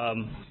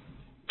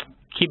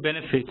key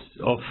benefits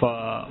of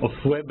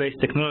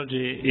web-based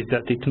technology is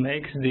that it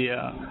makes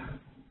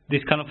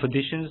these kind of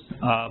additions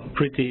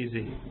pretty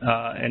easy,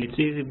 and it's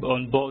easy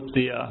on both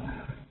the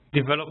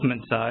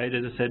development side.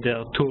 As I said, there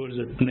are tools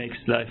that makes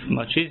life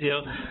much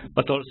easier,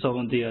 but also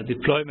on the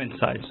deployment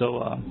side.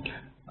 So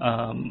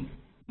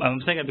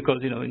I'm saying it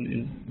because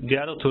in the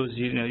other tools,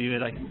 you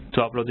like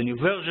to upload a new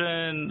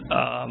version,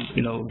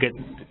 get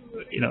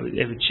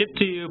have it shipped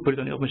to you, put it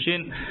on your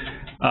machine.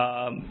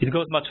 It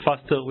goes much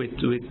faster with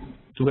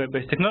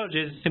web-based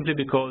technologies simply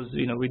because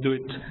we do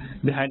it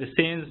behind the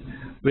scenes.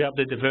 We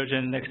update the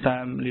version. Next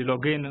time you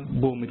log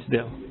in, boom, it's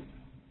there.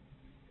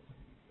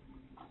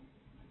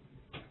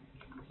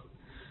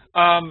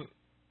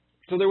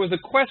 So there was a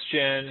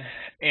question,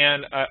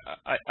 and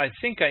I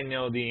think I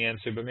know the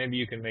answer, but maybe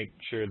you can make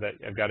sure that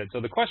I've got it.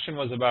 So the question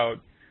was about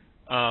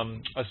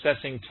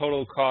assessing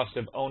total cost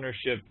of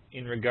ownership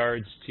in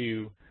regards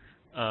to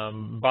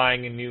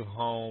buying a new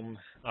home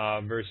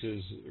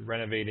versus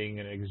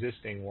renovating an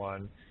existing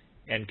one,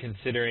 and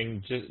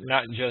considering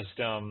not just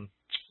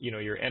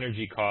your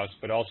energy costs,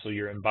 but also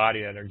your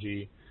embodied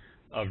energy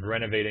of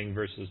renovating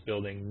versus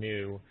building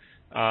new.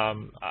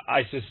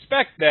 I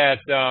suspect that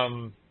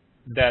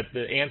that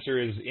the answer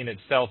is in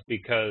itself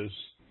because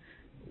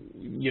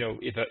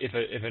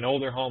if an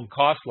older home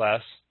costs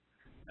less,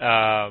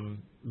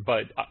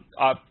 but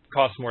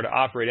costs more to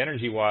operate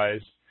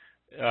energy-wise,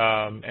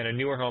 and a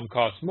newer home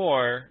costs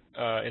more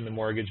in the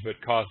mortgage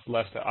but costs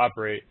less to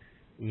operate,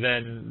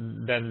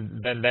 then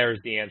there's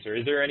the answer.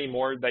 Is there any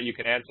more that you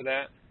can add to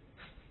that?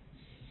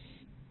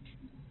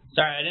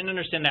 Sorry, I didn't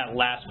understand that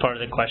last part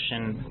of the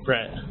question,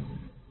 Brett.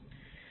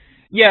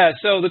 Yeah,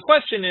 so the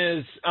question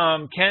is,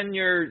 can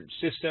your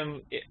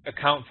system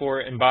account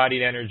for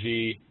embodied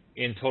energy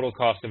in total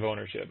cost of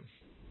ownership?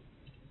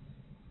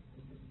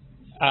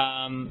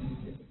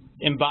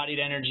 Embodied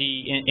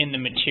energy in the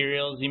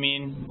materials, you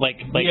mean?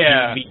 Like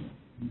yeah.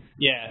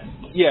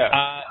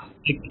 Yeah.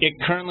 It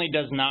currently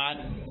does not.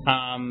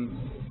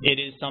 It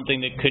is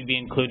something that could be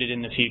included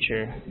in the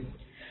future.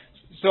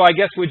 So I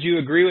guess would you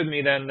agree with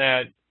me then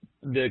that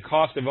the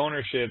cost of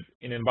ownership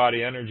in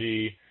embodied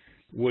energy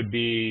would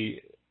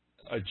be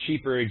a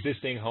cheaper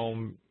existing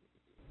home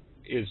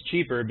is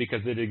cheaper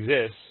because it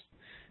exists,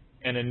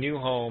 and a new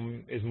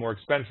home is more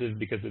expensive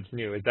because it's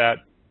new?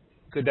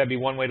 Could that be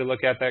one way to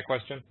look at that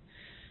question?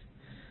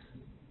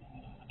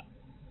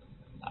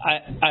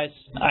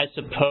 I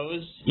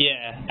suppose,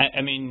 yeah.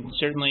 I mean,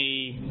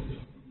 certainly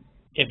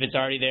if it's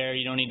already there,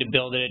 you don't need to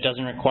build it. It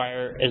doesn't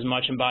require as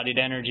much embodied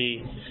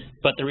energy.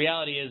 But the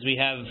reality is we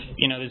have,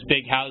 this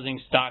big housing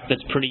stock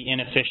that's pretty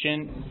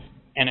inefficient,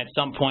 and at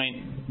some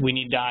point we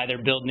need to either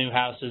build new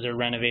houses or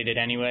renovate it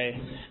anyway.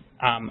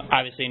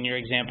 Obviously, in your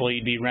example,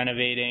 you'd be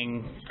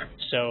renovating,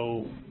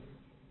 so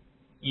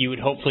you would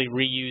hopefully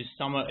reuse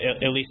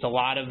at least a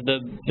lot of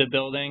the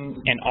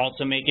building and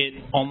also make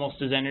it almost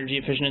as energy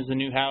efficient as the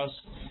new house.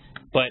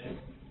 But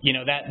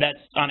that's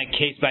on a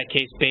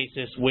case-by-case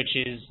basis, which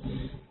is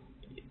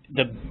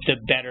the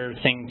better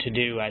thing to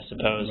do, I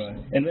suppose. Right.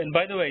 And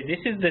by the way, this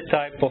is the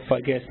type of, I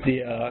guess,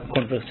 the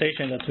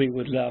conversation that we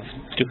would love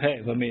to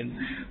have. I mean,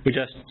 we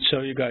just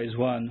show you guys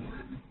one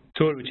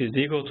tool, which is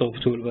the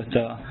Ecotrope tool, but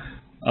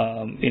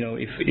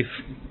if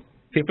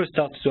people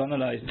start to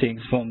analyze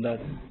things from that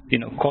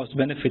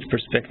cost-benefit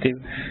perspective,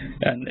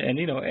 and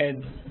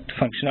add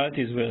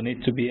functionalities where it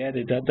needs to be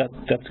added,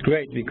 that's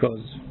great because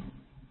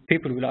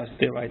people will ask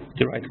the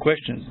right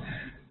questions.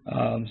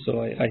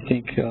 So I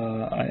think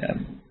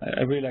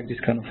I really like this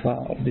kind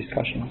of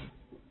discussion.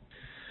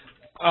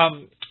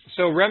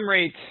 So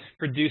REMrate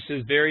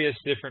produces various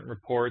different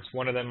reports.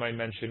 One of them I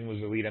mentioned was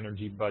the LEED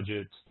energy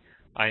budget.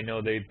 I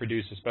know they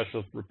produce a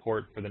special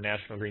report for the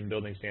National Green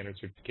Building Standard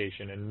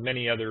certification and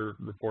many other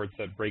reports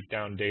that break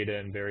down data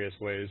in various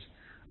ways.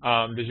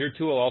 Does your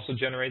tool also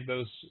generate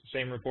those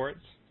same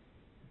reports?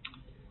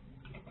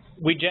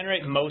 We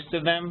generate most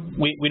of them.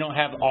 We don't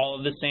have all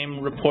of the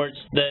same reports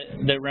that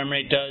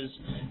REMRate does.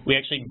 We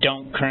actually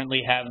don't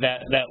currently have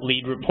that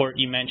LEED report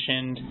you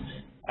mentioned,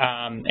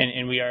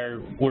 and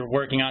we're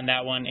working on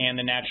that one and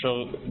the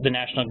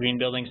National Green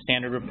Building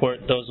Standard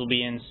report. Those will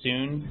be in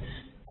soon.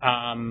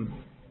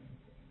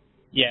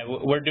 Yeah,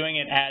 we're doing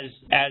it as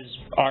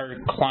our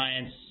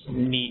clients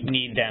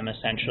need them,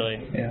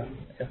 essentially. Yeah.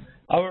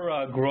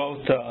 Our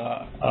growth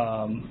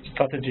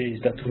strategy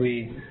is that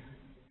we,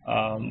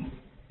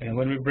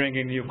 when we bring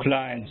in new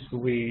clients,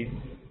 we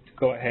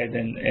go ahead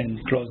and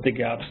close the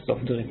gaps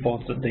of the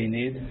reports that they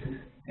need.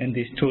 And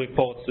these 2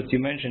 reports that you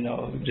mentioned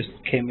just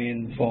came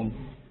in from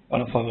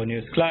one of our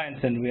newest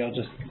clients, and we are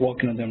just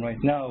working on them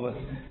right now. But,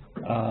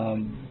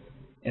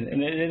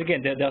 and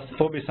again, there's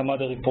probably some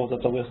other reports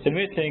that we're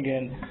submitting,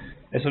 and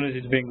as soon as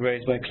it's being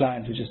raised by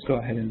clients, we just go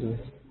ahead and do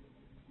it.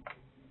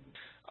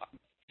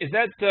 Is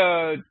that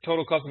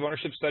total cost of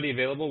ownership study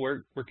available?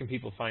 Where can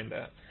people find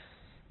that?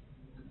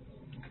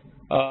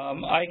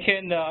 I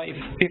can,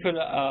 if people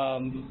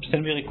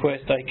send me a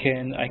request, I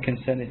can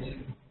send it.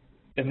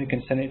 Definitely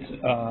can send it.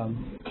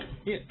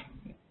 Yeah.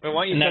 Well,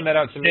 why don't you send that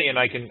out to me, and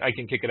I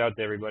can kick it out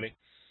to everybody.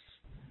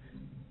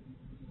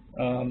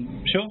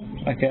 Sure,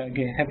 I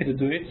can happy to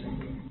do it.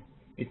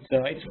 It's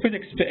a pretty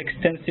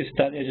extensive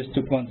study. I just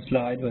took one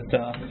slide, but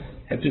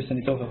have to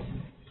send it over.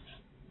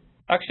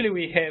 Actually,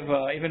 we have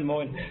even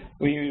more.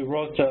 We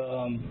wrote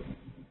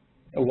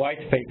a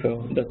white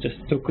paper that just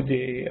took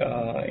the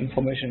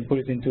information and put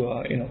it into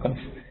a kind of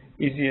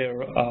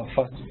easier,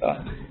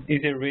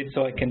 easier read.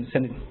 So I can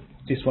send it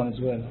this one as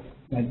well.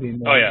 Might be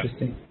more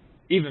interesting.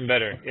 Even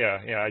better.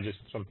 Yeah. I just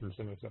something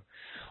similar. So,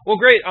 well,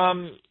 great.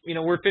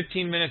 We're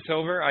 15 minutes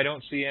over. I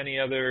don't see any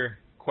other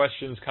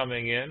questions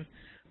coming in.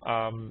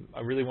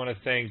 I really want to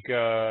thank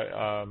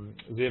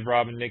Ziv,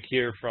 Rob, and Nick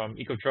here from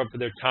Ecotrub for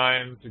their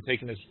time, for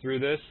taking us through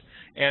this.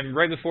 And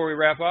right before we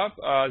wrap up,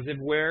 Ziv,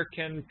 where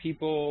can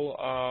people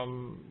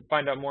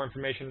find out more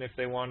information if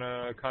they want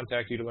to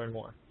contact you to learn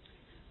more?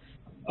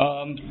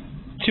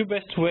 2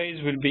 best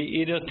ways will be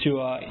either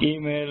to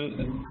email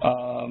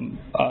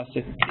us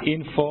at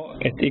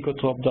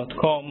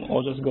info@ecotrop.com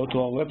or just go to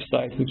our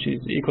website, which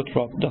is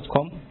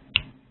ecotrop.com.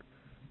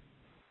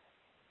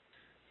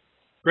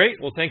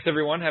 Great. Well, thanks,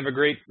 everyone. Have a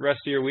great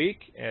rest of your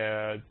week.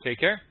 Take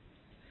care.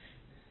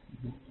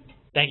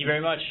 Thank you very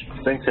much.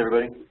 Thanks,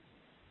 everybody.